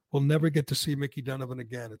finale. We'll never get to see Mickey Donovan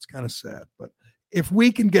again. It's kind of sad. But if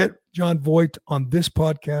we can get John Voight on this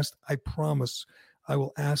podcast, I promise I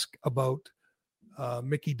will ask about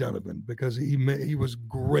Mickey Donovan, because he was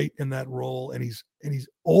great in that role, and he's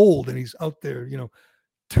old, and he's out there,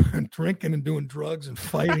 drinking and doing drugs and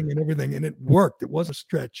fighting and everything, and it worked. It wasn't a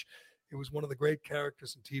stretch. It was one of the great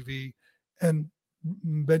characters in TV, and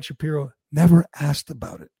Ben Shapiro never asked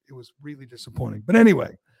about it. It was really disappointing. But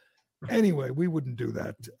anyway, we wouldn't do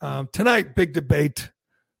that. Tonight, big debate.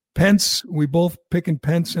 Pence, we both picking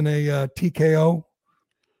Pence in a TKO.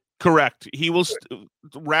 Correct. He will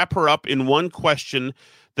wrap her up in one question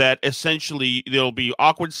that essentially there'll be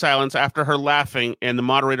awkward silence after her laughing, and the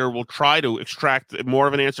moderator will try to extract more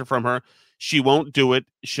of an answer from her. She won't do it.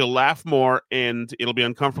 She'll laugh more, and it'll be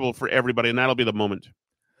uncomfortable for everybody, and that'll be the moment.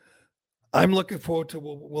 I'm looking forward to.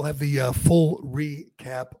 We'll have the full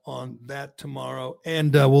recap on that tomorrow,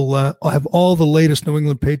 and we'll have all the latest New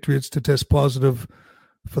England Patriots to test positive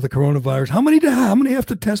for the coronavirus. How many have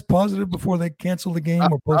to test positive before they cancel the game? I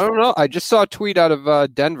don't know. I just saw a tweet out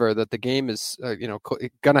of Denver that the game is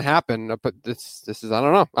going to happen, but this is, I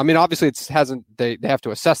don't know. I mean, obviously they have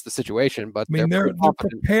to assess the situation, but they're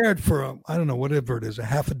prepared for I don't know, whatever it is, a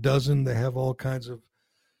half a dozen. They have all kinds of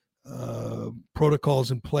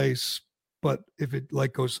protocols in place. But if it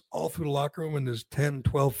goes all through the locker room and there's 10,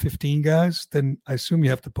 12, 15 guys, then I assume you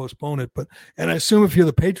have to postpone it. And I assume if you're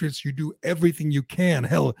the Patriots, you do everything you can.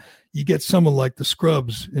 Hell, you get someone like the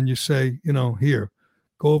Scrubs and you say, here,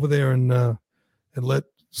 go over there and let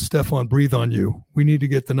Stephon breathe on you. We need to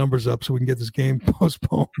get the numbers up so we can get this game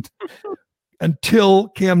postponed. Until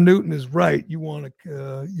Cam Newton is right, you want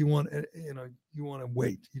to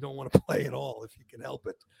wait. You don't want to play at all if you can help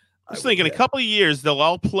it. I was thinking a couple of years they'll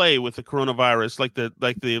all play with the coronavirus, like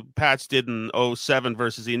the Pats did in 2007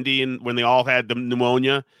 versus Indy, when they all had the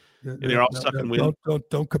pneumonia and they're all sucking wind.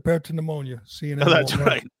 Don't compare it to pneumonia. That's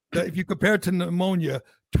right. If you compare it to pneumonia,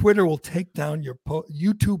 Twitter will take down your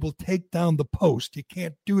YouTube will take down the post. You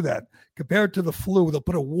can't do that. Compare it to the flu. They'll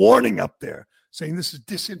put a warning up there saying this is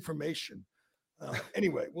disinformation.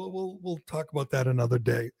 Anyway, we'll talk about that another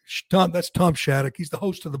day. That's Tom Shattuck. He's the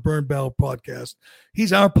host of the Burn Barrel podcast.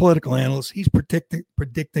 He's our political analyst. He's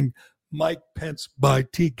predicting Mike Pence by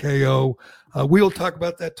TKO. We'll talk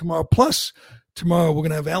about that tomorrow. Plus, tomorrow we're going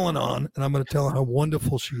to have Ellen on, and I'm going to tell her how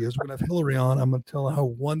wonderful she is. We're going to have Hillary on. I'm going to tell her how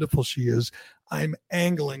wonderful she is. I'm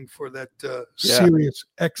angling for that Sirius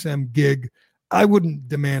XM gig. I wouldn't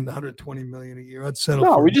demand $120 million a year. I'd settle.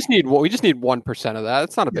 No, we just need 1% of that.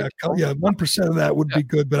 It's not a big deal. Yeah, 1% of that would be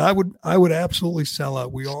good, but I would absolutely sell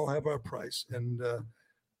out. We all have our price, and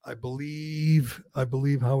I believe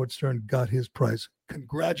Howard Stern got his price.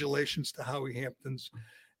 Congratulations to Howie Hamptons,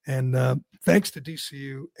 and thanks to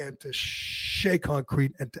DCU and to Shea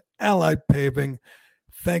Concrete and to Allied Paving.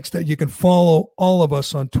 Thanks that you can follow all of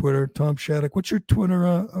us on Twitter. Tom Shattuck, what's your Twitter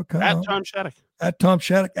account? At Tom Shattuck. At Tom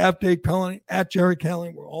Shattuck, at Dave Pelling, at Jerry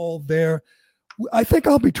Callahan. We're all there. I think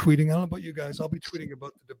I'll be tweeting. I don't know about you guys. I'll be tweeting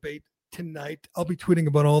about the debate tonight. I'll be tweeting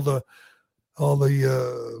about all the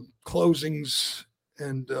closings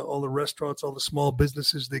and all the restaurants, all the small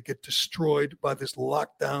businesses that get destroyed by this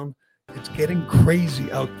lockdown. It's getting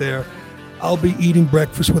crazy out there. I'll be eating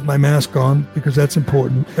breakfast with my mask on because that's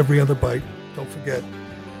important. Every other bite. Don't forget.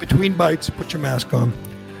 Between bites, put your mask on.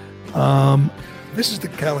 This is the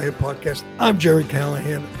Callahan Podcast. I'm Jerry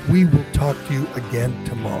Callahan. We will talk to you again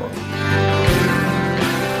tomorrow.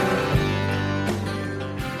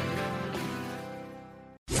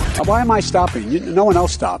 Why am I stopping? No one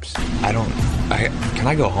else stops. Can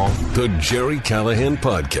I go home? The Jerry Callahan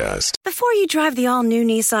Podcast. Before you drive the all-new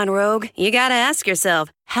Nissan Rogue, you gotta ask yourself,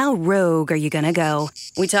 how rogue are you gonna go?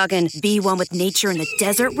 We talking be one with nature in the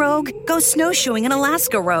desert rogue? Go snowshoeing in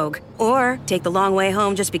Alaska rogue? Or take the long way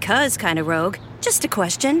home just because kind of rogue? Just a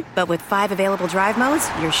question, but with 5 available drive modes,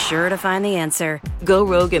 you're sure to find the answer. Go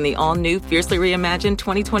rogue in the all-new, fiercely reimagined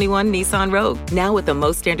 2021 Nissan Rogue, now with the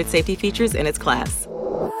most standard safety features in its class.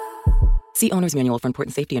 See Owner's Manual for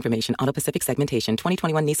important safety information. Auto Pacific segmentation.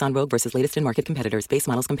 2021 Nissan Rogue versus latest in market competitors. Base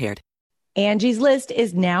models compared. Angie's List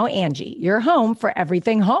is now Angie, your home for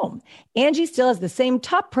everything home. Angie still has the same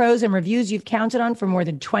top pros and reviews you've counted on for more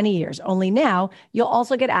than 20 years. Only now, you'll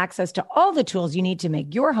also get access to all the tools you need to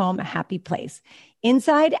make your home a happy place.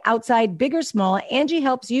 Inside, outside, big or small, Angie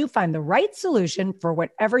helps you find the right solution for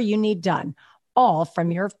whatever you need done, all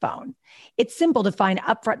from your phone. It's simple to find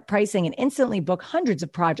upfront pricing and instantly book hundreds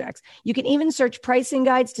of projects. You can even search pricing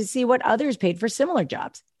guides to see what others paid for similar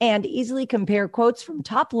jobs and easily compare quotes from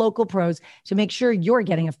top local pros to make sure you're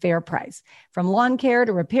getting a fair price. From lawn care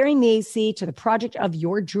to repairing the AC to the project of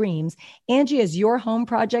your dreams, Angie has your home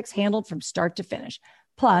projects handled from start to finish.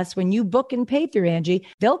 Plus, when you book and pay through Angie,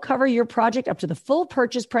 they'll cover your project up to the full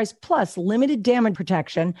purchase price plus limited damage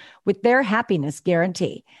protection with their happiness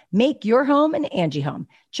guarantee. Make your home an Angie home.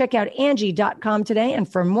 Check out Angie.com today. And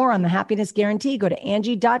for more on the happiness guarantee, go to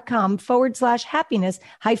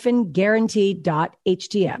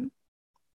Angie.com/happiness-guarantee.htm.